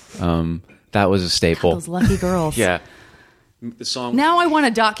 That was a staple. God, those lucky girls. Yeah. The song. Now I want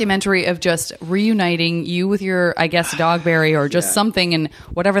a documentary of just reuniting you with your, I guess, Dogberry or just something, and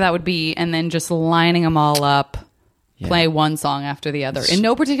whatever that would be, and then just lining them all up, play one song after the other in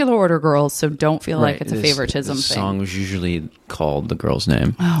no particular order, girls. So don't feel like it's a favoritism thing. The song was usually called the girl's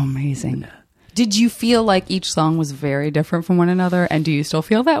name. Oh, amazing! Did you feel like each song was very different from one another, and do you still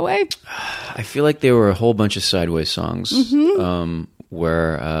feel that way? I feel like there were a whole bunch of sideways songs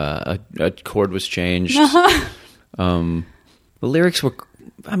where a chord was changed. The lyrics were,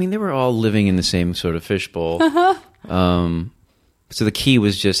 I mean, they were all living in the same sort of fishbowl. So the key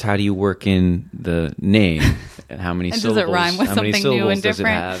was just, how do you work in the name, and how many syllables? Does it rhyme with something new and different? Does it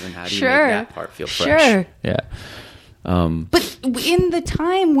have, and how do you make that part feel fresh? Sure. Yeah. But in the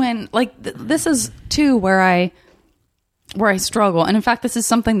time when, like, this is too where I struggle, and in fact, this is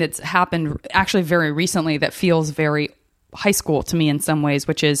something that's happened actually very recently that feels very high school to me in some ways,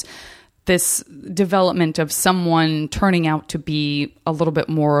 which is this development of someone turning out to be a little bit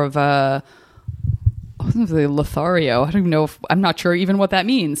more of a Lothario. I don't even know I'm not sure even what that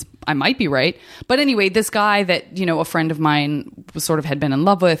means. I might be right. But anyway, this guy that, a friend of mine had been in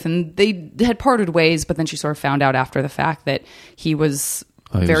love with, and they had parted ways, but then she sort of found out after the fact that he was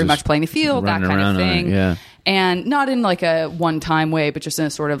very much playing the field, that kind of thing. Yeah. And not in like a one-time way, but just in a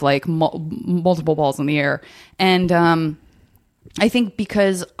sort of like multiple balls in the air. And, I think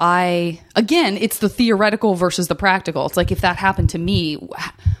because again, it's the theoretical versus the practical. It's like, if that happened to me,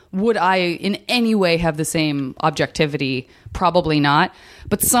 Would I in any way have the same objectivity? Probably not.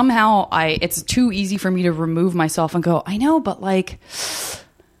 But somehow it's too easy for me to remove myself and go, I know, but like,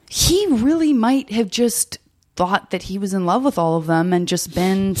 he really might have just thought that he was in love with all of them and just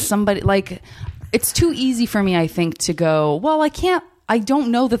been somebody. Like, it's too easy for me, I think, to go, well, I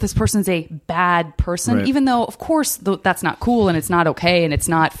don't know that this person's a bad person, right. Even though, of course, that's not cool and it's not okay and it's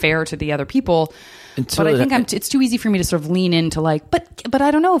not fair to the other people. But I think it's too easy for me to sort of lean into like, but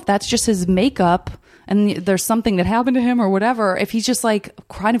I don't know if that's just his makeup and there's something that happened to him or whatever. If he's just like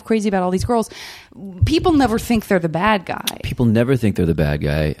kind of crazy about all these girls, people never think they're the bad guy. People never think they're the bad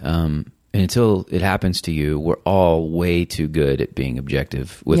guy. And until it happens to you, we're all way too good at being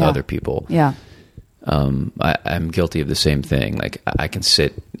objective with other people. Yeah. I'm guilty of the same thing. Like I can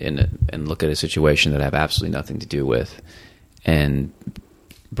sit and look at a situation that I have absolutely nothing to do with and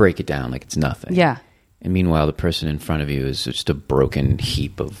break it down like it's nothing. Yeah. And meanwhile, the person in front of you is just a broken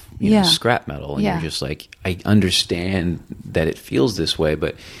heap of scrap metal. And you're just like, I understand that it feels this way,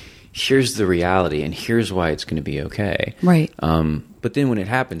 but here's the reality and here's why it's going to be okay. Right. But then when it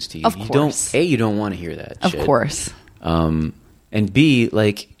happens to you, you don't want to hear that shit. Of course. And B,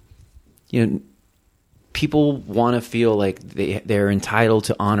 like, people want to feel like they're entitled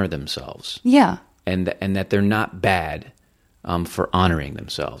to honor themselves. Yeah. And that they're not bad for honoring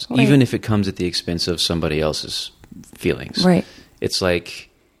themselves, right. Even if it comes at the expense of somebody else's feelings. Right. It's like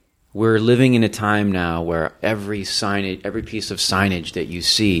we're living in a time now where every piece of signage that you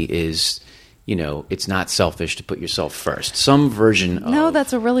see is, it's not selfish to put yourself first. Some version of... No,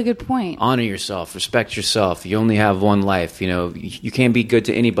 that's a really good point. Honor yourself, respect yourself. You only have one life. You can't be good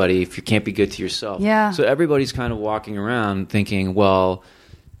to anybody if you can't be good to yourself. Yeah. So everybody's kind of walking around thinking, well,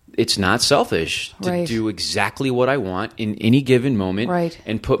 it's not selfish to do exactly what I want in any given moment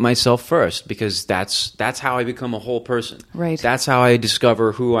and put myself first, because that's how I become a whole person. Right. That's how I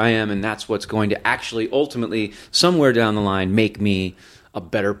discover who I am, and that's what's going to actually ultimately somewhere down the line make me a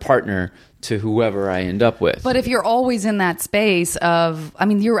better partner to whoever I end up with. But if you're always in that space of,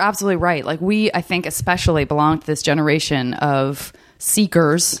 you're absolutely right. Like I think especially belong to this generation of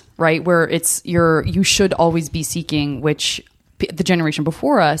seekers, right? Where you should always be seeking, which the generation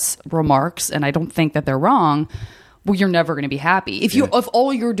before us remarks, and I don't think that they're wrong, well, you're never going to be happy. If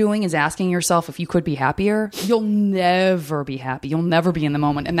all you're doing is asking yourself if you could be happier, you'll never be happy. You'll never be in the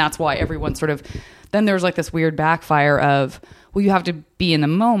moment. And that's why everyone sort of, then there's like this weird backfire of, well, you have to be in the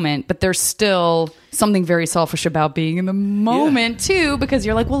moment, but there's still something very selfish about being in the moment too, because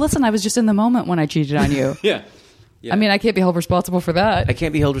you're like, well, listen, I was just in the moment when I cheated on you. Yeah. I can't be held responsible for that. I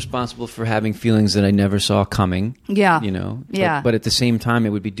can't be held responsible for having feelings that I never saw coming. Yeah. But at the I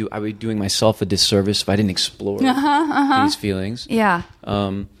would be doing myself a disservice if I didn't explore these feelings. Yeah.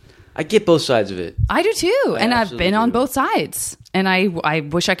 I get both sides of it. I do too. And I've been on both sides. And I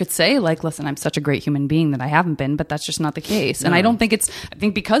wish I could say, like, listen, I'm such a great human being that I haven't been, but that's just not the case. No. And I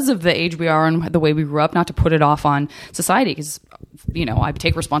think because of the age we are and the way we grew up, not to put it off on society, because, I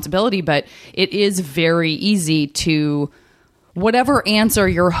take responsibility, but it is very easy to, whatever answer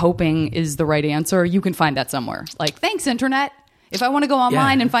you're hoping is the right answer, you can find that somewhere. Like, thanks, internet. If I want to go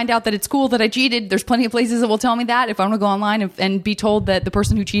online and find out that it's cool that I cheated, there's plenty of places that will tell me that. If I want to go online and be told that the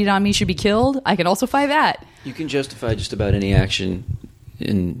person who cheated on me should be killed, I can also find that. You can justify just about any action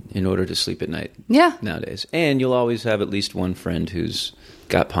in order to sleep at night nowadays. And you'll always have at least one friend who's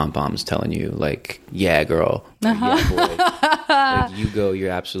got pom-poms telling you, like, yeah, girl, or, yeah, boy. Like, you go,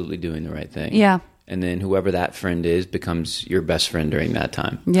 you're absolutely doing the right thing. Yeah. And then whoever that friend is becomes your best friend during that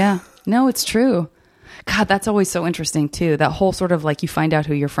time. Yeah. No, it's true. God, that's always so interesting too. That whole sort of like, you find out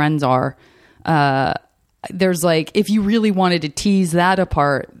who your friends are. There's like, if you really wanted to tease that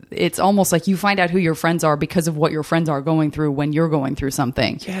apart, it's almost like you find out who your friends are because of what your friends are going through when you're going through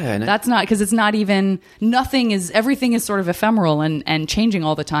something. Yeah. That's not, because it's not even, everything is sort of ephemeral and changing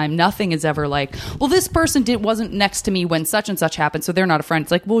all the time. Nothing is ever like, well, this person wasn't next to me when such and such happened, so they're not a friend.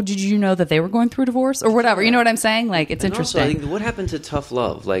 It's like, well, did you know that they were going through a divorce or whatever? You know what I'm saying? Like, it's interesting. Also, I think, what happened to tough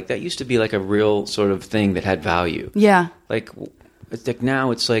love? Like, that used to be like a real sort of thing that had value. Yeah. Like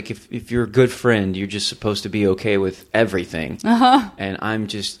now it's like, if you're a good friend, you're just supposed to be okay with everything. And I'm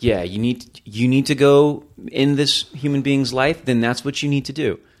just, you need to go in this human being's life, then that's what you need to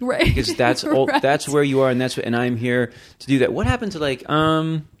do. Right. Because that's that's where you are, and I'm here to do that. What happened to like,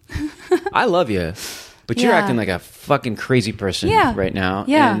 I love you, but you're acting like a fucking crazy person right now.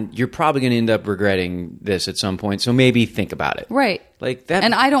 Yeah. And you're probably going to end up regretting this at some point. So maybe think about it. Right. Like that.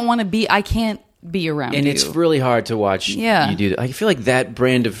 And I can't be around and you. It's really hard to watch you do that. I feel like that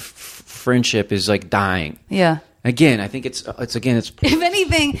brand of friendship is like dying. Yeah. Again, I think it's if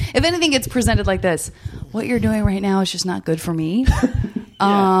anything it's presented like this. What you're doing right now is just not good for me.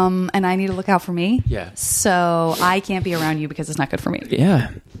 and I need to look out for me. Yeah. So I can't be around you because it's not good for me.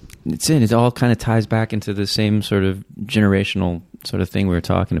 Yeah. It all kind of ties back into the same sort of generational sort of thing we were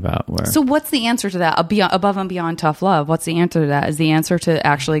talking about. So what's the answer to that? Above and beyond tough love, what's the answer to that? Is the answer to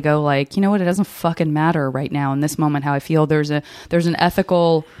actually go like, you know what, it doesn't fucking matter right now in this moment how I feel. There's an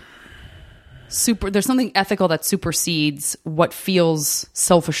ethical there's something ethical that supersedes what feels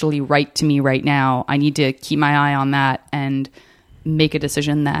selfishly right to me right now. I need to keep my eye on that and make a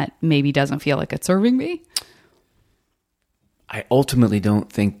decision that maybe doesn't feel like it's serving me. I ultimately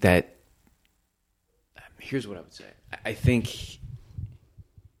don't think that. Here's what I would say. I think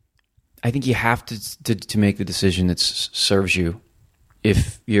you have to make the decision that serves you.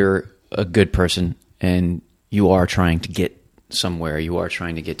 If you're a good person and you are trying to get somewhere, you are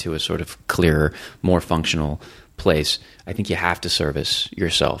trying to get to a sort of clearer, more functional place, I think you have to service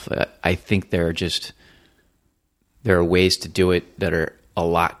yourself. I think there are ways to do it that are a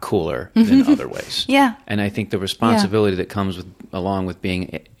lot cooler than other ways. Yeah. And I think the responsibility that comes along with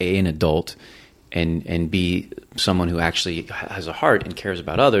being an adult and be someone who actually has a heart and cares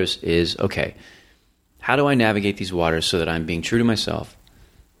about others is, okay, how do I navigate these waters so that I'm being true to myself,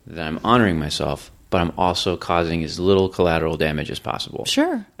 that I'm honoring myself, but I'm also causing as little collateral damage as possible?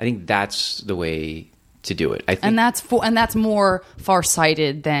 Sure. I think that's the way to do it. I think, and that's more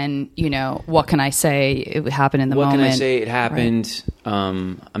farsighted than, what can I say? It happened in the moment. What can I say? It happened.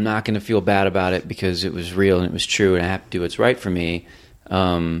 Right. I'm not going to feel bad about it because it was real and it was true and I have to do what's right for me.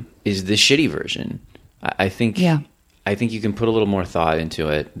 Is the shitty version. I think you can put a little more thought into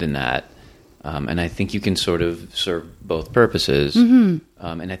it than that. And I think you can sort of serve both purposes.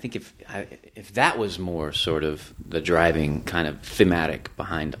 Mm-hmm. And I think if that was more sort of the driving kind of thematic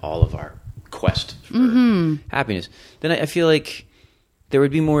behind all of our quest for happiness, then I feel like there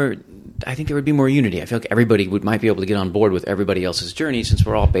would be more. I think there would be more unity. I feel like everybody might be able to get on board with everybody else's journey since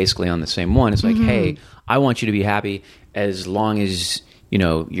we're all basically on the same one. It's like, hey, I want you to be happy as long as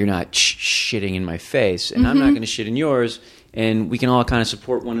you're not shitting in my face, and I'm not going to shit in yours. And we can all kind of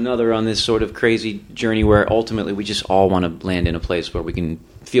support one another on this sort of crazy journey where ultimately we just all want to land in a place where we can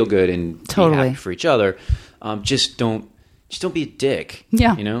feel good and be happy for each other. Just don't be a dick.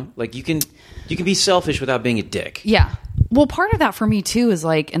 Yeah. Like you can be selfish without being a dick. Yeah. Well, part of that for me too is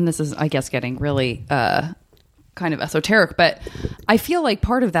like, and this is, I guess, getting really kind of esoteric, but I feel like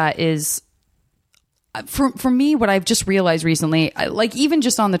part of that is for me, what I've just realized recently, like even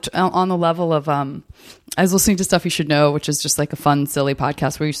just on the level of, I was listening to Stuff You Should Know, which is just like a fun, silly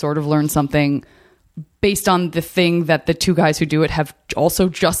podcast where you sort of learn something based on the thing that the two guys who do it have also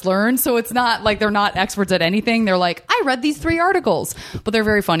just learned. So it's not like they're not experts at anything. They're like, I read these 3 articles, but they're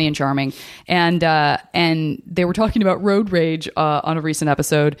very funny and charming. And they were talking about road rage on a recent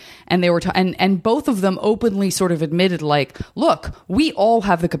episode, and they were and both of them openly sort of admitted, like, look, we all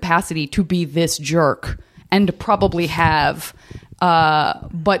have the capacity to be this jerk and probably have.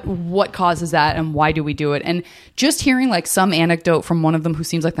 But what causes that and why do we do it? And just hearing like some anecdote from one of them who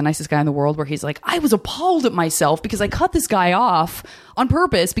seems like the nicest guy in the world, where he's like, I was appalled at myself because I cut this guy off on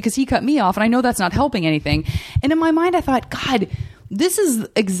purpose because he cut me off. And I know that's not helping anything. And in my mind, I thought, God, this is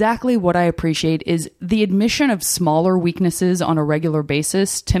exactly what I appreciate, is the admission of smaller weaknesses on a regular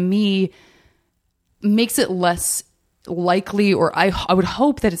basis. To me, makes it less likely, or I would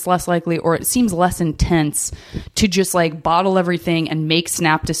hope that it's less likely, or it seems less intense to just like bottle everything and make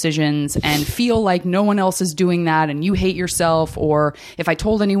snap decisions and feel like no one else is doing that and you hate yourself. Or if I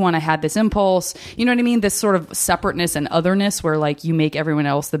told anyone I had this impulse, you know what I mean? This sort of separateness and otherness where like you make everyone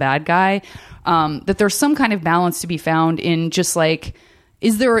else the bad guy. That there's some kind of balance to be found in just like,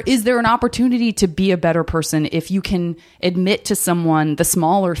 is there an opportunity to be a better person if you can admit to someone the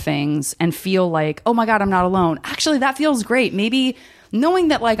smaller things and feel like, oh my God, I'm not alone. Actually, that feels great. Maybe knowing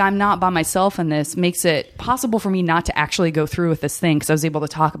that like I'm not by myself in this makes it possible for me not to actually go through with this thing because I was able to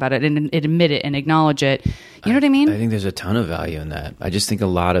talk about it and admit it and acknowledge it. You know what I mean? I think there's a ton of value in that. I just think a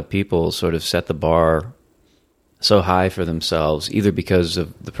lot of people sort of set the bar so high for themselves, either because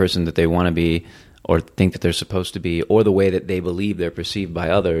of the person that they want to be or think that they're supposed to be, or the way that they believe they're perceived by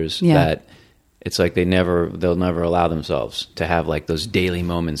others, that it's like they'll never allow themselves to have like those daily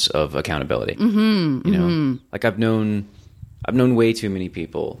moments of accountability. Like I've known way too many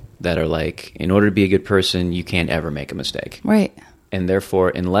people that are like, in order to be a good person, you can't ever make a mistake. Right. And therefore,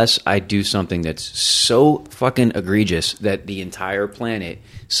 unless I do something that's so fucking egregious that the entire planet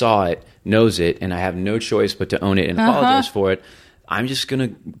saw it, knows it, and I have no choice but to own it and apologize for it, I'm just going to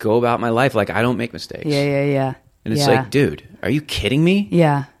go about my life like I don't make mistakes. Yeah. And it's like, dude, are you kidding me?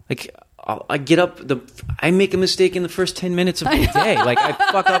 Yeah. Like, I get up, I make a mistake in the first 10 minutes of the day. Like, I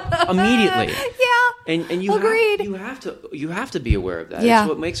fuck up immediately. Yeah. And you Agreed. You have to be aware of that. Yeah. It's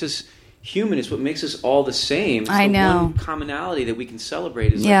what makes us human. It's what makes us all the same. It's I know. One commonality that we can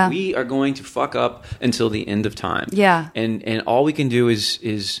celebrate is Yeah. like we are going to fuck up until the end of time. Yeah. And all we can do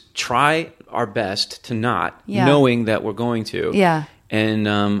is try our best to not, Yeah. knowing that we're going to. Yeah. And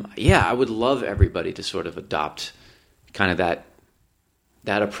I would love everybody to sort of adopt kind of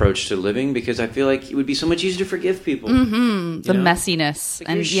that approach to living, because I feel like it would be so much easier to forgive people. Mm-hmm. The messiness. Like,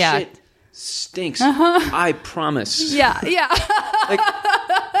 and your shit stinks. I promise. Yeah. Like,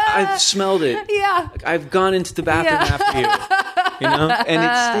 I've smelled it. Yeah. Like, I've gone into the bathroom after you. And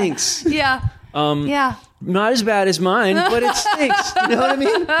it stinks. Yeah. Not as bad as mine, but it stinks. You know what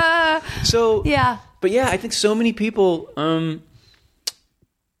I mean? So Yeah. But I think so many people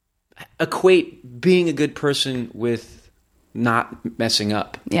equate being a good person with not messing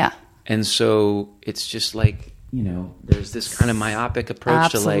up. Yeah. And so it's just like, there's this kind of myopic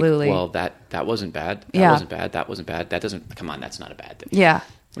approach Absolutely. to like, well, that wasn't bad. That wasn't bad. That wasn't bad. That doesn't, come on, that's not a bad thing. Yeah.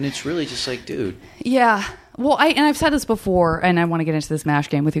 When it's really just like, dude. Yeah. Well, I've said this before, and I want to get into this MASH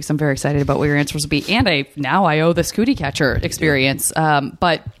game with you because I'm very excited about what your answers will be. And I owe this cootie catcher experience.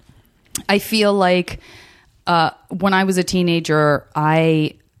 But I feel like when I was a teenager,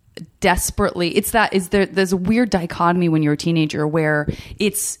 I desperately there's a weird dichotomy when you're a teenager where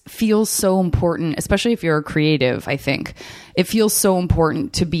it feels so important, especially if you're a creative. I think it feels so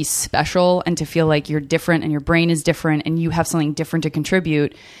important to be special and to feel like you're different and your brain is different and you have something different to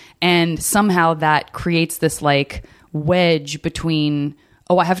contribute, and somehow that creates this like wedge between,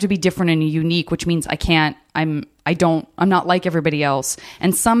 I have to be different and unique, which means I'm not like everybody else,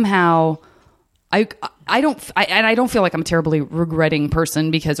 and somehow I don't feel like I'm a terribly regretful person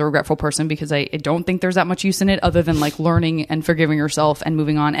because I don't think there's that much use in it other than like learning and forgiving yourself and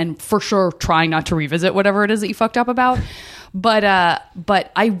moving on, and for sure trying not to revisit whatever it is that you fucked up about. But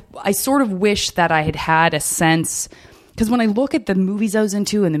I sort of wish that I had a sense, because when I look at the movies I was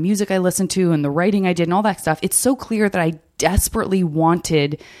into and the music I listened to and the writing I did and all that stuff, it's so clear that I desperately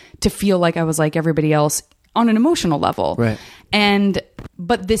wanted to feel like I was like everybody else on an emotional level. Right.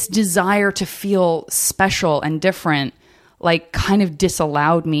 But this desire to feel special and different, like, kind of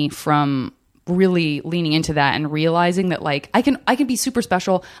disallowed me from really leaning into that and realizing that, like, I can be super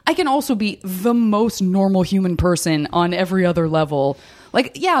special. I can also be the most normal human person on every other level.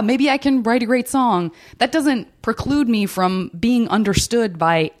 Like, yeah, maybe I can write a great song. That doesn't preclude me from being understood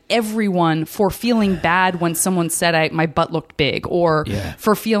by everyone for feeling bad when someone said my butt looked big, or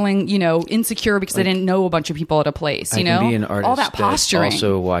for feeling, insecure because I didn't know a bunch of people at a place, I can be an artist all that posturing. that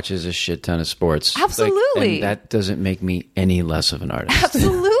also watches a shit ton of sports. Absolutely. And that doesn't make me any less of an artist.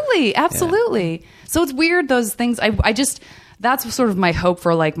 Absolutely. Yeah. So it's weird, those things. I just, that's sort of my hope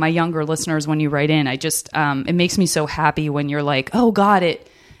for like my younger listeners when you write in. I just, it makes me so happy when you're like, oh God,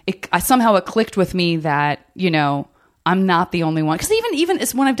 somehow it clicked with me that, I'm not the only one. Because even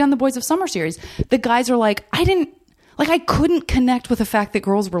when I've done the Boys of Summer series, the guys are like, I couldn't connect with the fact that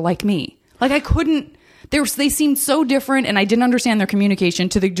girls were like me. Like I couldn't, they seemed so different, and I didn't understand their communication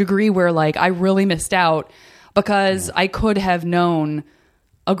to the degree where like I really missed out, because I could have known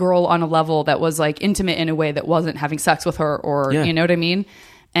a girl on a level that was like intimate in a way that wasn't having sex with her, or you know what I mean?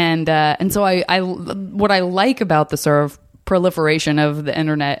 And so I what I like about the sort of proliferation of the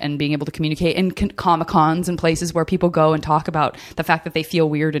internet and being able to communicate in Comic-Cons and places where people go and talk about the fact that they feel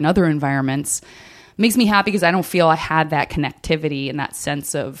weird in other environments makes me happy, because I don't feel I had that connectivity and that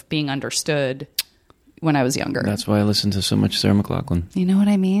sense of being understood when I was younger. That's why I listened to so much Sarah McLachlan. You know what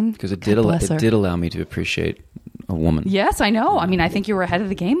I mean? Because it did allow me to appreciate a woman. Yes, I know. I mean, I think you were ahead of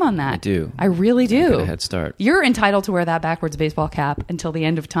the game on that. I do. I really do. I got a head start. You're entitled to wear that backwards baseball cap until the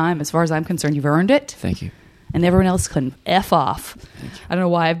end of time. As far as I'm concerned, you've earned it. Thank you. And everyone else can F off. I don't know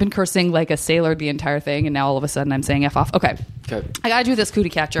why. I've been cursing like a sailor the entire thing, and now all of a sudden I'm saying F off. Okay. I got to do this cootie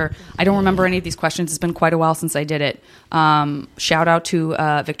catcher. I don't remember any of these questions. It's been quite a while since I did it. Shout out to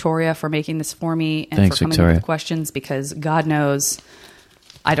Victoria for making this for me and Thanks, for coming Victoria. up with questions, because God knows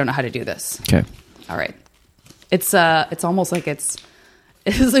I don't know how to do this. Okay. All right. It's almost like it's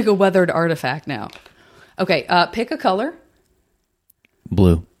like a weathered artifact now. Okay. Pick a color.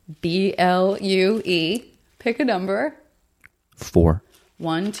 Blue. BLUE. Pick a number. 4.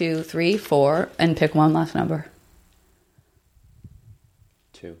 1, 2, 3, 4, and pick one last number.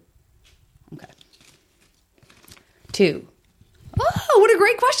 2. Okay. 2. Oh, what a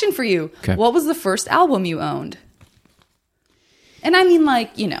great question for you. Okay. What was the first album you owned? And I mean,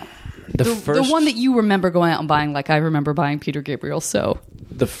 like, the one that you remember going out and buying, like I remember buying Peter Gabriel, so.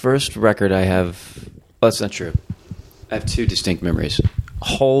 The first record I have, well, that's not true. I have 2 distinct memories.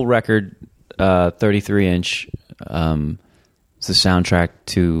 Whole record, 33-inch, it's the soundtrack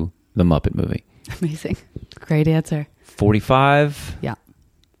to the Muppet movie. Amazing. Great answer. 45. Yeah.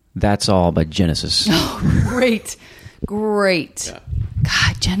 That's All by Genesis. Oh, great. Yeah.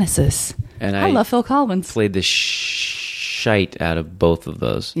 God, Genesis. And I love Phil Collins. Played the shite out of both of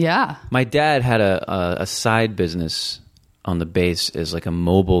those. Yeah. My dad had a side business on the bass as like a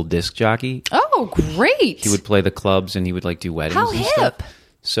mobile disc jockey. Oh, great. He would play the clubs and he would like do weddings How and hip. stuff.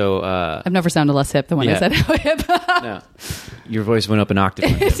 So I've never sounded less hip than when I said how hip. No. Your voice went up an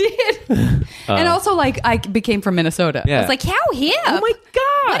octave. It did. And also, like, I became from Minnesota. Yeah. I was like, how hip? Oh my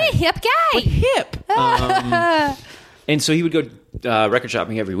God. What a hip guy. What hip. And so he would go record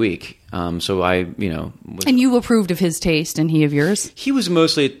shopping every week. So I, And you approved of his taste and he of yours? He was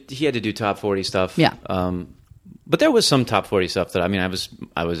he had to do top 40 stuff. Yeah. But there was some top 40 stuff that, I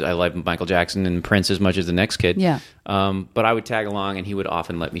liked Michael Jackson and Prince as much as the next kid. Yeah. But I would tag along and he would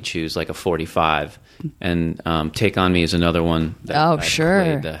often let me choose like a 45. And Take On Me is another one that I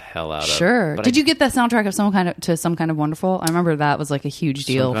played the hell out of. Sure. Did you get that soundtrack of Some Kind of Wonderful? I remember that was like a huge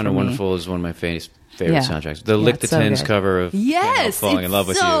deal Some Kind of Wonderful is one of my favorite soundtracks. The Lick the so Tins good. cover of Falling in Love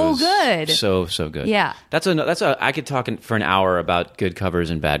with You so is good. So good. Yeah. I could talk for an hour about good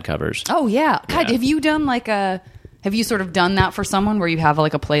covers and bad covers. Oh, yeah. God, have you done have you sort of done that for someone where you have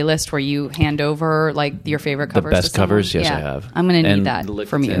like a playlist where you hand over like your favorite covers? The best covers? Yes, I have. I'm going to need that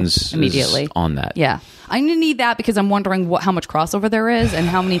from you immediately. On that. Yeah. I'm going to need that because I'm wondering how much crossover there is and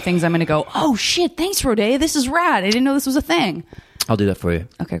how many things I'm going to go, oh shit, thanks Roday. This is rad. I didn't know this was a thing. I'll do that for you.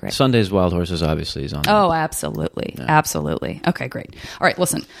 Okay, great. Sunday's Wild Horses obviously is on there. Oh, absolutely. Yeah. Absolutely. Okay, great. All right,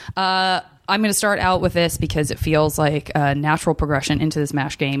 listen. I'm going to start out with this because it feels like a natural progression into this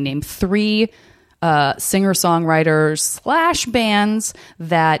MASH game. Name 3 singer-songwriters / bands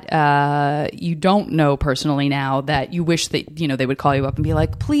that you don't know personally now that you wish that they would call you up and be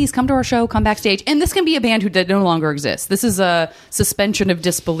like, please come to our show, come backstage. And this can be a band that no longer exists. This is a suspension of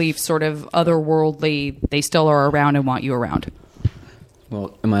disbelief, sort of otherworldly. They still are around and want you around.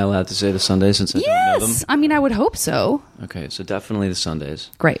 Well, am I allowed to say the Sundays since I don't know them? Yes, I mean I would hope so. Okay, so definitely the Sundays.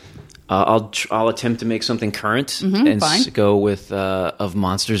 Great. I'll attempt to make something current and go with Of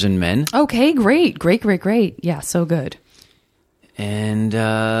Monsters and Men. Okay, great. Yeah, so good. And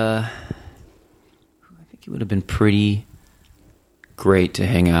I think it would have been pretty great to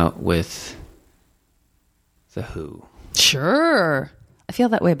hang out with The Who. Sure. I feel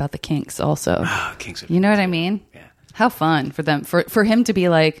that way about the Kinks also. Kinks. You know what I mean? Yeah. How fun for them, for him to be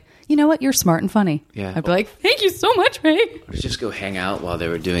like, you know what, you're smart and funny. Yeah. I'd be like, thank you so much, Ray. Or just go hang out while they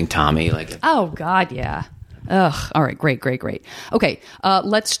were doing Tommy. Oh, God, yeah. Ugh. All right, great. Okay,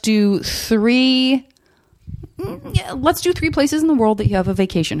 let's do 3... let's do 3 places in the world that you have a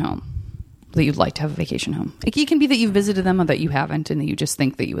vacation home. That you'd like to have a vacation home. It can be that you've visited them or that you haven't and that you just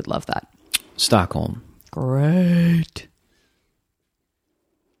think that you would love that. Stockholm. Great.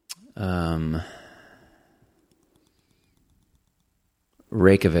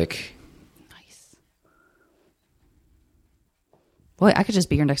 Reykjavik. Nice. Boy, I could just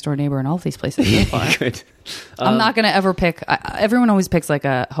be your next door neighbor in all of these places so far. Good. I'm not going to ever pick. Everyone always picks like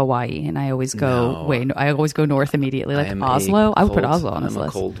a Hawaii, and I always go I always go north immediately, like Oslo. I would put Oslo on this list. I'm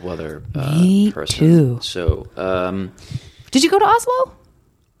a cold weather Me person. too. So, did you go to Oslo?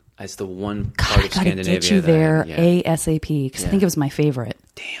 It's the one part of Scandinavia. I gotta get you there ASAP because I think it was my favorite.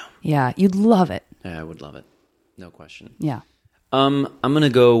 Damn. Yeah, you'd love it. Yeah, I would love it. No question. Yeah. I'm gonna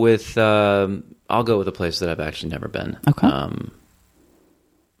go with. I'll go with a place that I've actually never been. Okay.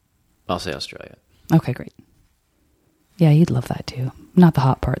 I'll say Australia. Okay, great. Yeah, you'd love that too. Not the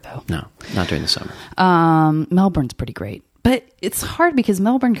hot part though. No, not during the summer. Melbourne's pretty great. But it's hard because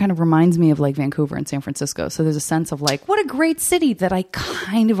Melbourne kind of reminds me of like Vancouver and San Francisco. So there's a sense of like, what a great city that I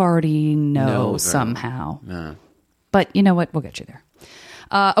kind of already know somehow. Yeah. But you know what? We'll get you there.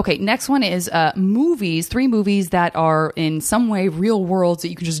 Okay, next one is movies. 3 movies that are in some way real worlds that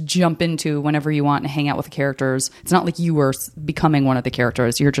you can just jump into whenever you want and hang out with the characters. It's not like you were becoming one of the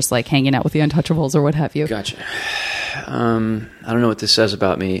characters. You're just like hanging out with the Untouchables or what have you. Gotcha. I don't know what this says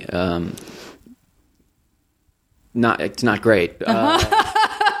about me. It's not great.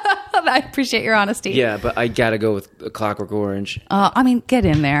 I appreciate your honesty. Yeah, but I gotta go with A Clockwork Orange. I mean, get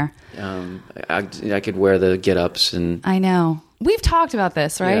in there. I could wear the get-ups and... I know. We've talked about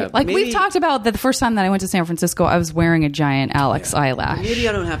this, right? Yeah, like we've talked about that the first time that I went to San Francisco, I was wearing a giant Alex eyelash. Maybe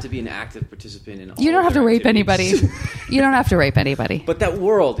I don't have to be an active participant in all You don't have to rape activities. anybody. You don't have to rape anybody. But that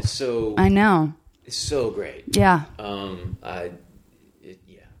world is so... I know. It's so great. Yeah. What can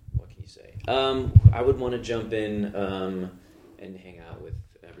you say? I would want to jump in and hang out with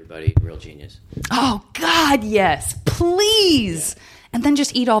everybody. Real Genius. Oh, God, yes. Please. Yeah. And then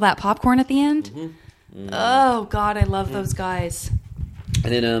just eat all that popcorn at the end. Mm-hmm. Mm. Oh, God, I love those guys.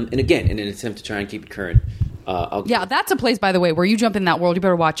 And then, and again, in an attempt to try and keep it current, that's a place, by the way, where you jump in that world, you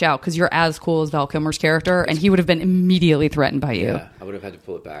better watch out, because you're as cool as Val Kilmer's character, and he would have been immediately threatened by you. Yeah, I would have had to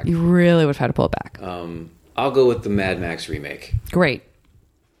pull it back. You really would have had to pull it back. I'll go with the Mad Max remake. Great.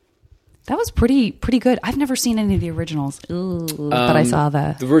 That was pretty good. I've never seen any of the originals, but I saw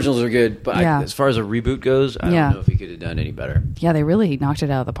the originals are good. But as far as a reboot goes, I don't know if he could have done any better. Yeah, they really knocked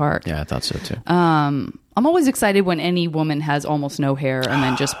it out of the park. Yeah, I thought so too. I'm always excited when any woman has almost no hair and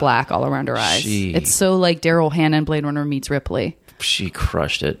then just black all around her eyes. It's so like Daryl Hannah in Blade Runner meets Ripley. She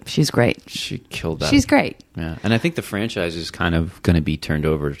crushed it. She's great. She killed that. She's great. Yeah, and I think the franchise is kind of going to be turned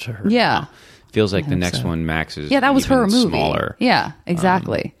over to her. Yeah, feels like the next one, Max, is that was her movie. Smaller. Yeah,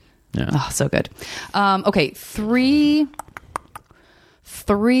 exactly. Yeah. Oh, so good. Okay, three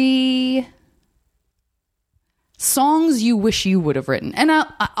songs you wish you would have written. And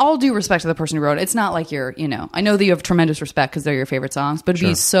all due respect to the person who wrote it. It's not like you're, I know that you have tremendous respect because they're your favorite songs, but it'd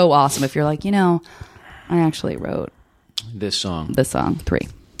be so awesome if you're like, I actually wrote this song. 3.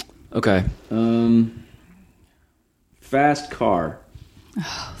 Okay. Fast Car.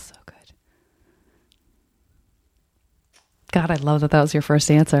 Oh, so good. God, I love that was your first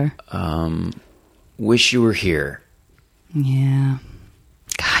answer. Wish You Were Here. Yeah.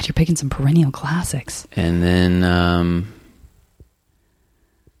 God, you're picking some perennial classics. And then I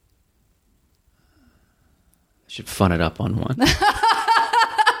should fun it up on one.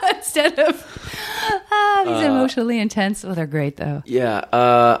 Instead of these emotionally intense. Oh, they're great though. Yeah.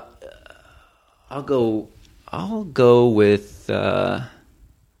 I'll go with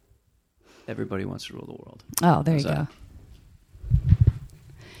Everybody Wants to Rule the World. Oh, there you go.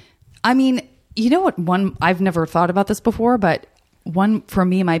 I mean, you know what? One, I've never thought about this before, but one for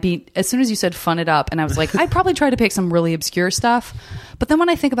me might be, as soon as you said fun it up, and I was like, I'd probably try to pick some really obscure stuff. But then when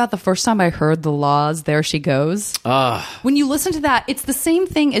I think about the first time I heard The Law's There She Goes, when you listen to that, it's the same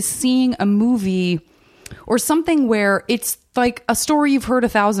thing as seeing a movie or something where it's like a story you've heard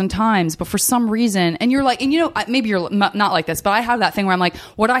 1,000 times, but for some reason, and you're like, and maybe you're not like this, but I have that thing where I'm like,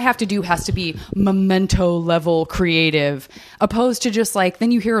 what I have to do has to be Memento level creative, opposed to just like,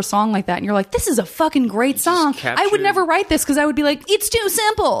 then you hear a song like that and you're like, this is a fucking great song. I would never write this because I would be like, it's too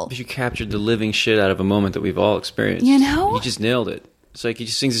simple. But you captured the living shit out of a moment that we've all experienced. You just nailed it. It's like he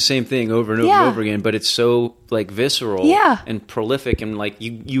just sings the same thing over and over and over again, but it's so like visceral and prolific, and like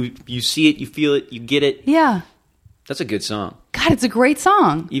you see it, you feel it, you get it. Yeah. That's a good song. God, it's a great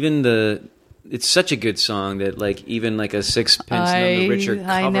song. It's such a good song that like even like a Sixpence None the Richer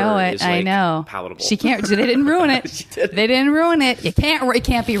cover is like palatable. She can't. They didn't ruin it. They didn't ruin it. It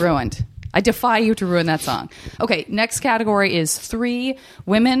can't be ruined. I defy you to ruin that song. Okay, next category is 3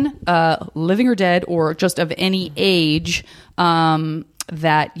 women, living or dead, or just of any age,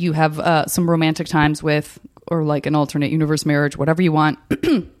 that you have some romantic times with, or like an alternate universe marriage, whatever you want.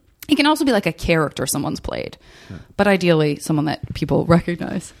 It can also be like a character someone's played, but ideally someone that people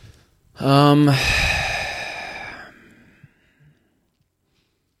recognize. Well,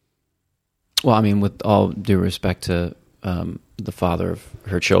 I mean, with all due respect to the father of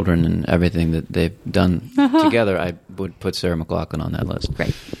her children and everything that they've done together, I would put Sarah McLachlan on that list.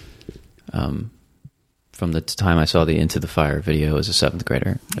 Great. From the time I saw the Into the Fire video as a 7th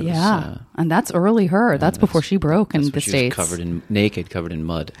grader. And that's early her. That's before she broke in the States. Was naked, covered in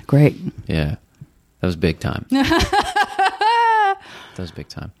mud. Great. Yeah. That was big time. That was big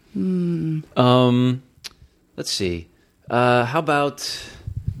time. Let's see. How about...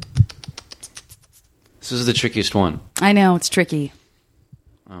 This is the trickiest one. I know, it's tricky.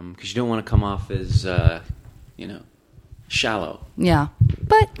 Because you don't want to come off as, shallow. Yeah.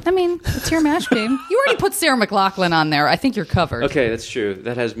 But, I mean, it's your match game. You already put Sarah McLachlan on there. I think you're covered. Okay, that's true.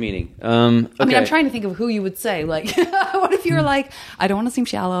 That has meaning. Okay. I mean, I'm trying to think of who you would say. Like, what if you were like, I don't want to seem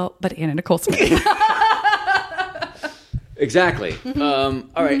shallow, but Anna Nicole Smith. Exactly. All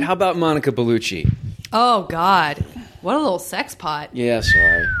right, how about Monica Bellucci? Oh, God. What a little sex pot. Yeah,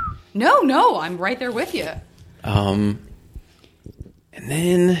 sorry. No, I'm right there with you. And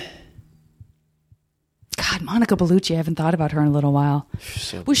then... God, Monica Bellucci, I haven't thought about her in a little while.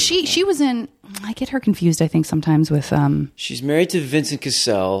 Was she was in... I get her confused, I think, sometimes with... She's married to Vincent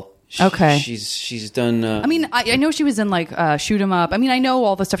Cassel. Okay. She's done... I mean, I know she was in, like, Shoot 'Em Up. I mean, I know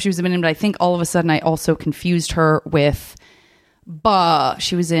all the stuff she was in, but I think all of a sudden I also confused her with...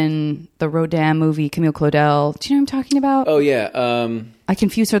 she was in the Roday movie, Camille Claudel. Do you know what I'm talking about? Oh, yeah. I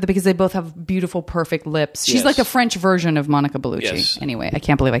confuse her because they both have beautiful, perfect lips. She's like a French version of Monica Bellucci. Yes. Anyway, I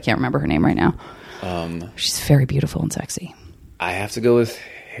can't believe I can't remember her name right now. She's very beautiful and sexy. I have to go with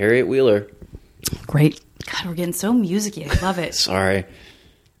Harriet Wheeler. Great. God, we're getting so musicy. I love it. Sorry.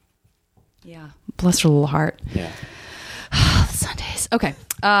 Yeah. Bless her little heart. Yeah. The Sundays. Okay.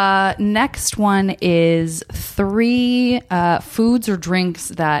 Next one is 3 foods or drinks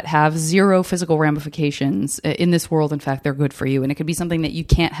that have 0 physical ramifications in this world. In fact, they're good for you. And it could be something that you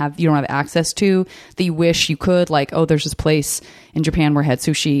don't have access to, that you wish you could. Like, oh, there's this place in Japan where I had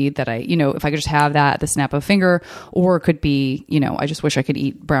sushi that if I could just have that at the snap of a finger. Or it could be, I just wish I could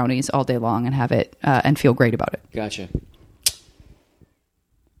eat brownies all day long and have it and feel great about it. Gotcha.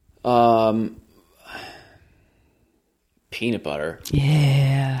 Peanut butter.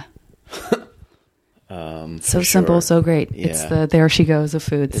 Yeah. So simple, so great. Yeah. It's the there she goes of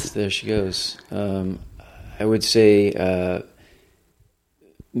foods. It's there she goes. I would say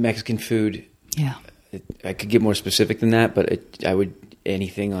Mexican food. Yeah. I could get more specific than that, but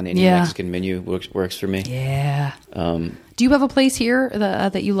anything on any Mexican menu works for me. Yeah. Do you have a place here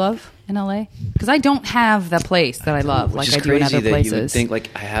that you love in LA? Because I don't have that place that I love like I do in other places. You would think, like,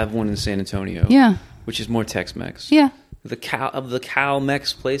 I have one in San Antonio. Yeah. Which is more Tex-Mex. Yeah. The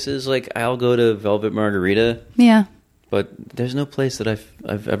Cal-Mex places, like, I'll go to Velvet Margarita. Yeah. But there's no place that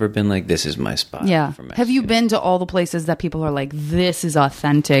I've ever been like, this is my spot. Yeah. For Mexican. Have you been to all the places that people are like, this is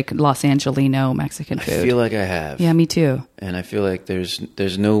authentic Los Angelino Mexican food? I feel like I have. Yeah, me too. And I feel like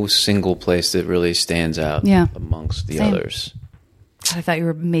there's no single place that really stands out amongst the others. God, I thought you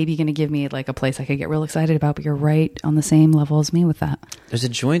were maybe going to give me like a place I could get real excited about, but you're right on the same level as me with that. There's a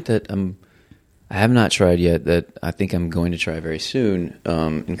joint that I have not tried yet that I think I'm going to try very soon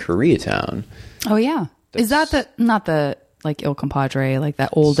in Koreatown. Oh, yeah. Is that not the like Il Compadre, like that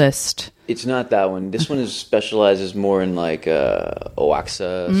oldest? It's not that one. This one specializes more in like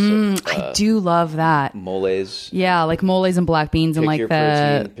oaxa. I do love that. Moles. Yeah, like moles and black beans and like your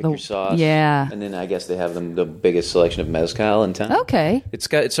protein, pick your sauce. Yeah. And then I guess they have the biggest selection of mezcal in town. Okay. It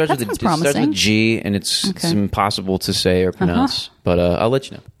starts with G, and it's impossible to say or pronounce. But I'll let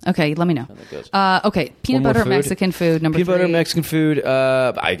you know. Okay, let me know. Okay, peanut butter Mexican food, number 3. Peanut butter Mexican food.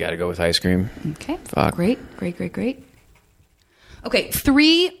 I got to go with ice cream. Okay. Fuck. Great. Okay,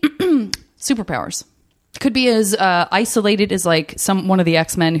 3 superpowers. Could be as isolated as like one of the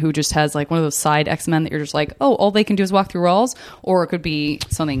X-Men who just has like one of those side X-Men that you're just like, oh, all they can do is walk through walls, or it could be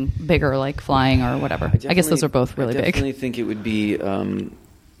something bigger like flying or whatever. I guess those are both really big. I definitely think it would be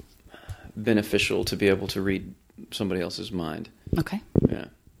beneficial to be able to read somebody else's mind. Okay. Yeah.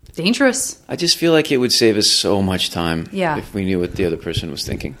 Dangerous. I just feel like it would save us so much time Yeah. if we knew what the other person was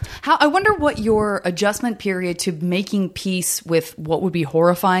thinking. I wonder what your adjustment period to making peace with what would be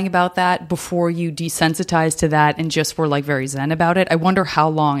horrifying about that before you desensitize to that and just were like very zen about it. I wonder how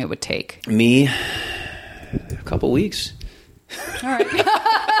long it would take. Me, a couple weeks. All right.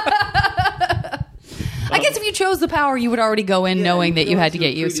 I guess if you chose the power, you would already go in knowing that you had to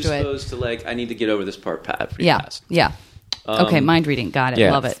get used to it. To like, I need to get over this part pretty fast. Yeah. Okay, mind reading. Got it.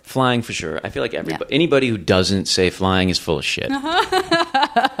 Yeah, love it. Flying for sure. I feel like anybody who doesn't say flying is full of shit.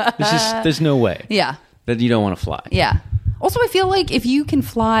 There's no way. Yeah. That you don't want to fly. Yeah. Also, I feel like if you can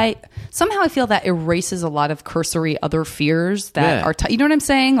fly, somehow I feel that erases a lot of cursory other fears that are, you know what I'm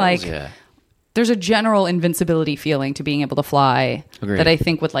saying? Like, there's a general invincibility feeling to being able to fly that I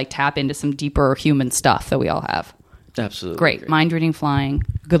think would like tap into some deeper human stuff that we all have. Absolutely. Great. Agree. Mind reading, flying.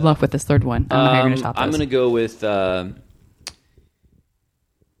 Good luck with this third one. I don't know how you're going to top this. I'm going to go with,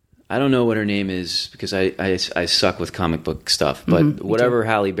 I don't know what her name is because I suck with comic book stuff, but whatever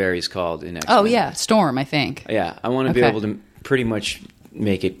Halle Berry's called in X-Men. Oh, yeah. Storm, I think. Yeah. I want to be able to pretty much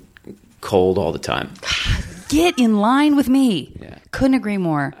make it cold all the time. Get in line with me. Yeah. Couldn't agree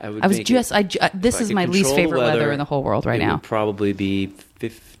more. This is my least favorite weather in the whole world right now. It would probably be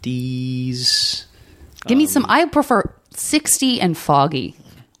 50s. Give me some. I prefer 60 and foggy.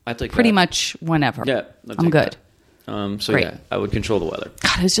 I take pretty much whenever. Yeah, I'm good. I would control the weather.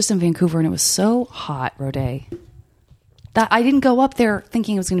 God, I was just in Vancouver and it was so hot, Roday. That I didn't go up there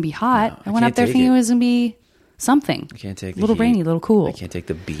thinking it was going to be hot. I went up there thinking it was going to be something. I can't take a little rainy, a little cool. I can't take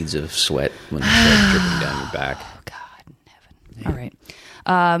the beads of sweat when the sweat dripping down your back. Oh, God in heaven. Yeah. All right.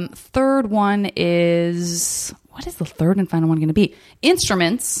 Third one is, what is the third and final one going to be?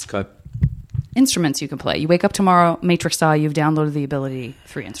 Instruments. Okay. Instruments you can play. You wake up tomorrow, Matrix style, you've downloaded the ability,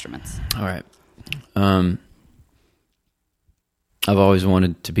 3 instruments. All right. I've always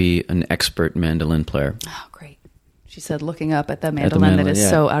wanted to be an expert mandolin player. Oh, great. She said looking up at the mandolin that is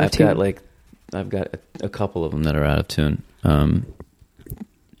so out of tune. I've got a couple of them that are out of tune.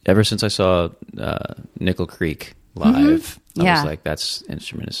 Ever since I saw Nickel Creek live, I was like, "That's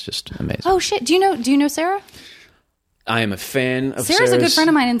instrument is just amazing." Oh shit! Do you know Sarah? I am a fan of Sarah's a good friend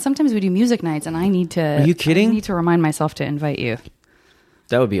of mine, and sometimes we do music nights, and I need to. Are you kidding? I need to remind myself to invite you.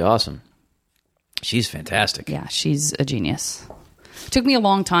 That would be awesome. She's fantastic. Yeah, she's a genius. Took me a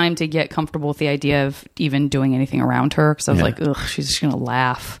long time to get comfortable with the idea of even doing anything around her because I was like, ugh, she's just going to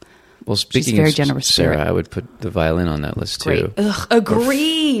laugh. Well, speaking very of generous Sarah, spirit. I would put the violin on that list too. Great. Ugh,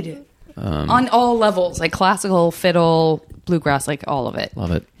 agreed. On all levels, like classical, fiddle, bluegrass, like all of it.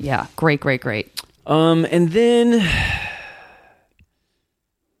 Love it. Yeah, great. And then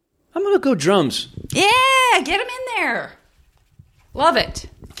I'm gonna go drums. Yeah, get them in there. Love it.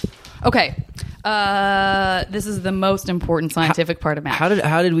 Okay. This is the most important scientific part of MASH.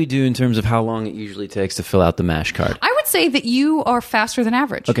 How did we do in terms of how long it usually takes to fill out the MASH card? I would say that you are faster than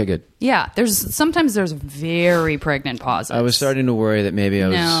average. Okay, good. Yeah, sometimes there's very pregnant pauses. I was starting to worry that maybe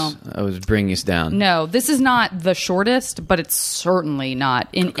I was bringing us down. No, this is not the shortest, but it's certainly not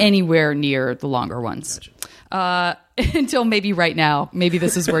anywhere near the longer ones. Gotcha. Until maybe right now. Maybe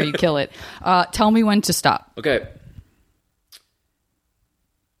this is where you kill it. Tell me when to stop. Okay.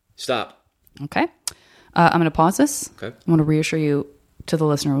 Stop. Okay. I'm going to pause this. Okay. I want to reassure you to the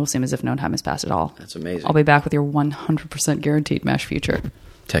listener, it will seem as if no time has passed at all. That's amazing. I'll be back with your 100% guaranteed MASH future.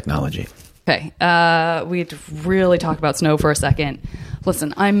 Technology. Okay. We had to really talk about snow for a second.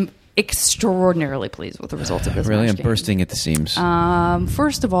 Listen, I'm extraordinarily pleased with the results of this Really? MASH I'm game. bursting at the seams.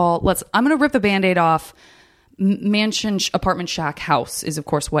 First of all, I'm going to rip the Band-Aid off. Mansion, apartment, shack, house is, of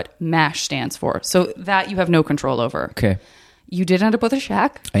course, what MASH stands for. So that you have no control over. Okay. You did end up with a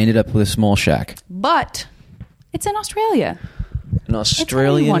shack. I ended up with a small shack. But it's in Australia. An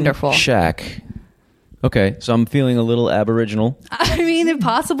Australian wonderful shack. Okay, so I'm feeling a little aboriginal. I mean,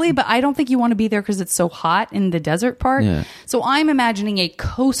 possibly, but I don't think you want to be there because it's so hot in the desert part. Yeah. So I'm imagining a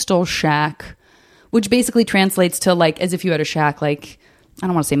coastal shack, which basically translates to like as if you had a shack like, I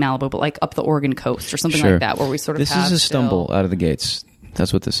don't want to say Malibu, but like up the Oregon coast or something like that, where we sort of This is a stumble out of the gates.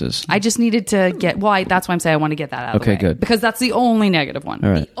 That's what this is. I just needed to get... Well, that's why I'm saying I want to get that out of the way. Okay, good. Because that's the only negative one.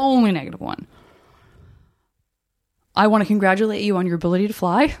 All right. The only negative one. I want to congratulate you on your ability to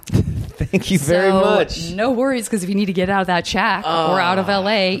fly. Thank you very much. No worries, because if you need to get out of that shack or out of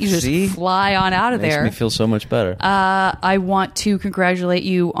LA, you just fly on out of there. Makes me feel so much better. I want to congratulate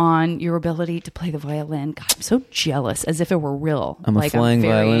you on your ability to play the violin. God, I'm so jealous, as if it were real. I'm a flying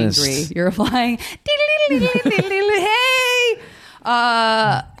very violinist. Angry. You're a flying... Hey!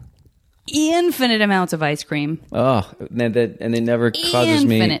 Infinite amounts of ice cream. Oh, and it never causes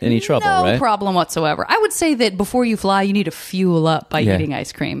me any trouble, right? No problem whatsoever. I would say that before you fly, you need to fuel up by eating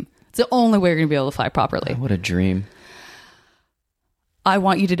ice cream. It's the only way you're going to be able to fly properly. Oh, what a dream. I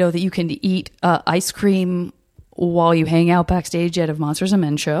want you to know that you can eat ice cream while you hang out backstage at a Monsters and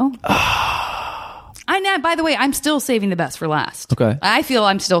Men show. By the way, I'm still saving the best for last. Okay. I feel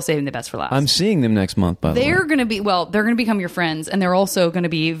I'm still saving the best for last. I'm seeing them next month, by the way. They're going to become your friends, and they're also going to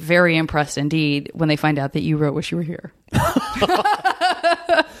be very impressed indeed when they find out that you wrote Wish You Were Here.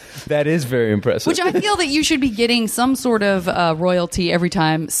 That is very impressive. Which I feel that you should be getting some sort of royalty every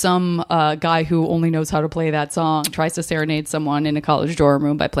time some guy who only knows how to play that song tries to serenade someone in a college dorm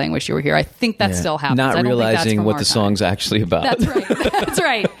room by playing Wish You Were Here. I think that still happens. Not realizing what the song's actually about. That's right. That's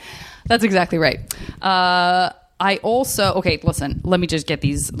right. That's exactly right. I also... Okay, listen. Let me just get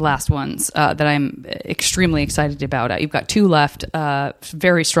these last ones that I'm extremely excited about. You've got two left.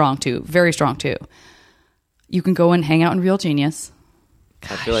 Very strong two. Very strong two. You can go and hang out in Real Genius.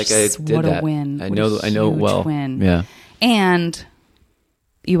 Gosh, I feel like I did what that. A win. I know it well. Win. Yeah. And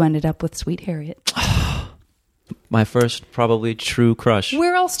you ended up with Sweet Harriet. My first probably true crush.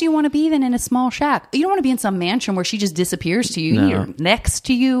 Where else do you want to be than in a small shack? You don't want to be in some mansion where she just disappears to you. No. You're next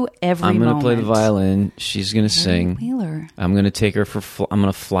to you every moment. I'm going to play the violin. She's going to sing. Wheeler. I'm going to take her I'm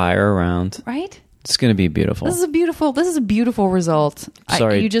going to fly her around. Right? It's going to be beautiful. This is a beautiful result.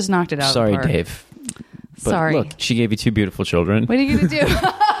 Sorry. You just knocked it out Sorry, of the park. Dave. But Sorry. Look, she gave you two beautiful children. What are you going to do?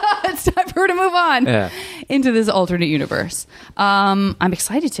 It's time for her to move on into this alternate universe. I'm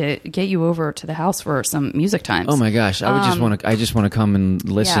excited to get you over to the house for some music times. Oh my gosh, I just want to come and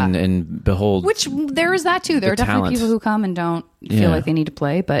listen and behold. Which there is that too. There are definitely talent. people who come and don't feel like they need to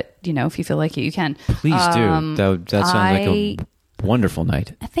play, but if you feel like it, you can. Please do. That sounds like a wonderful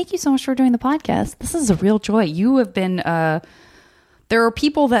night. Thank you so much for doing the podcast. This is a real joy. You have been. There are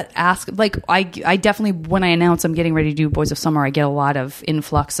people that ask, like, I definitely, when I announce I'm getting ready to do Boys of Summer, I get a lot of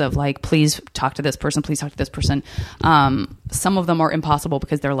influx of like, please talk to this person, please talk to this person. Some of them are impossible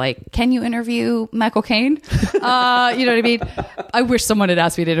because they're like, can you interview Michael Caine? You know what I mean? I wish someone had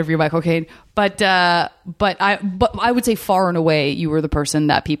asked me to interview Michael Caine, but I would say far and away, you were the person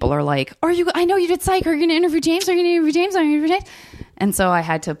that people are like, I know you did Psych, are you going to interview James? Are you going to interview James? Are you going to interview James? And so I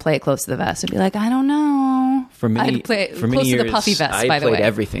had to play it close to the vest and be like, I don't know. For many, I had to play for close many years, to the puffy vest, I by the way. played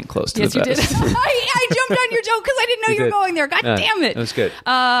everything close to yes, the vest. Yes, you did. I jumped on your joke because I didn't know you were going there. God damn it. That was good.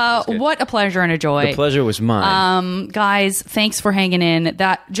 What a pleasure and a joy. The pleasure was mine. Guys, thanks for hanging in.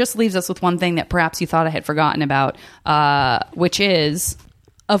 That just leaves us with one thing that perhaps you thought I had forgotten about, which is,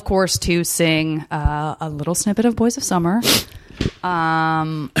 of course, to sing a little snippet of Boys of Summer.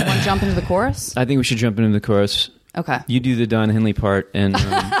 Want to jump into the chorus? I think we should jump into the chorus. Okay. You do the Don Henley part, and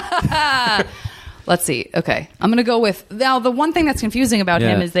let's see. Okay, I'm going to go with now. The one thing that's confusing about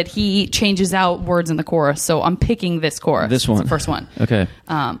him is that he changes out words in the chorus. So I'm picking this chorus. This one, it's the first one. Okay.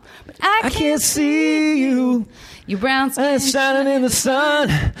 I can't see you. You brown skin shining in the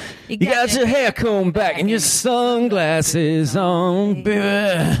sun. You got your hair combed back and your sunglasses on, baby.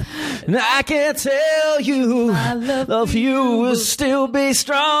 And I can't tell you, love you will still be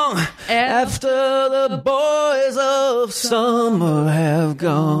strong after the boys of summer have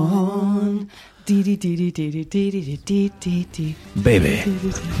gone. Baby.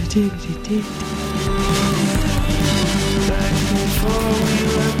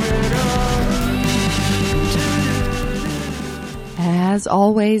 As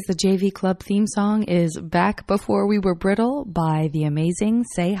always, the JV Club theme song is Back Before We Were Brittle by the amazing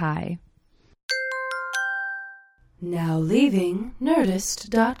Say Hi. Now leaving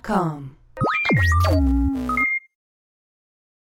Nerdist.com.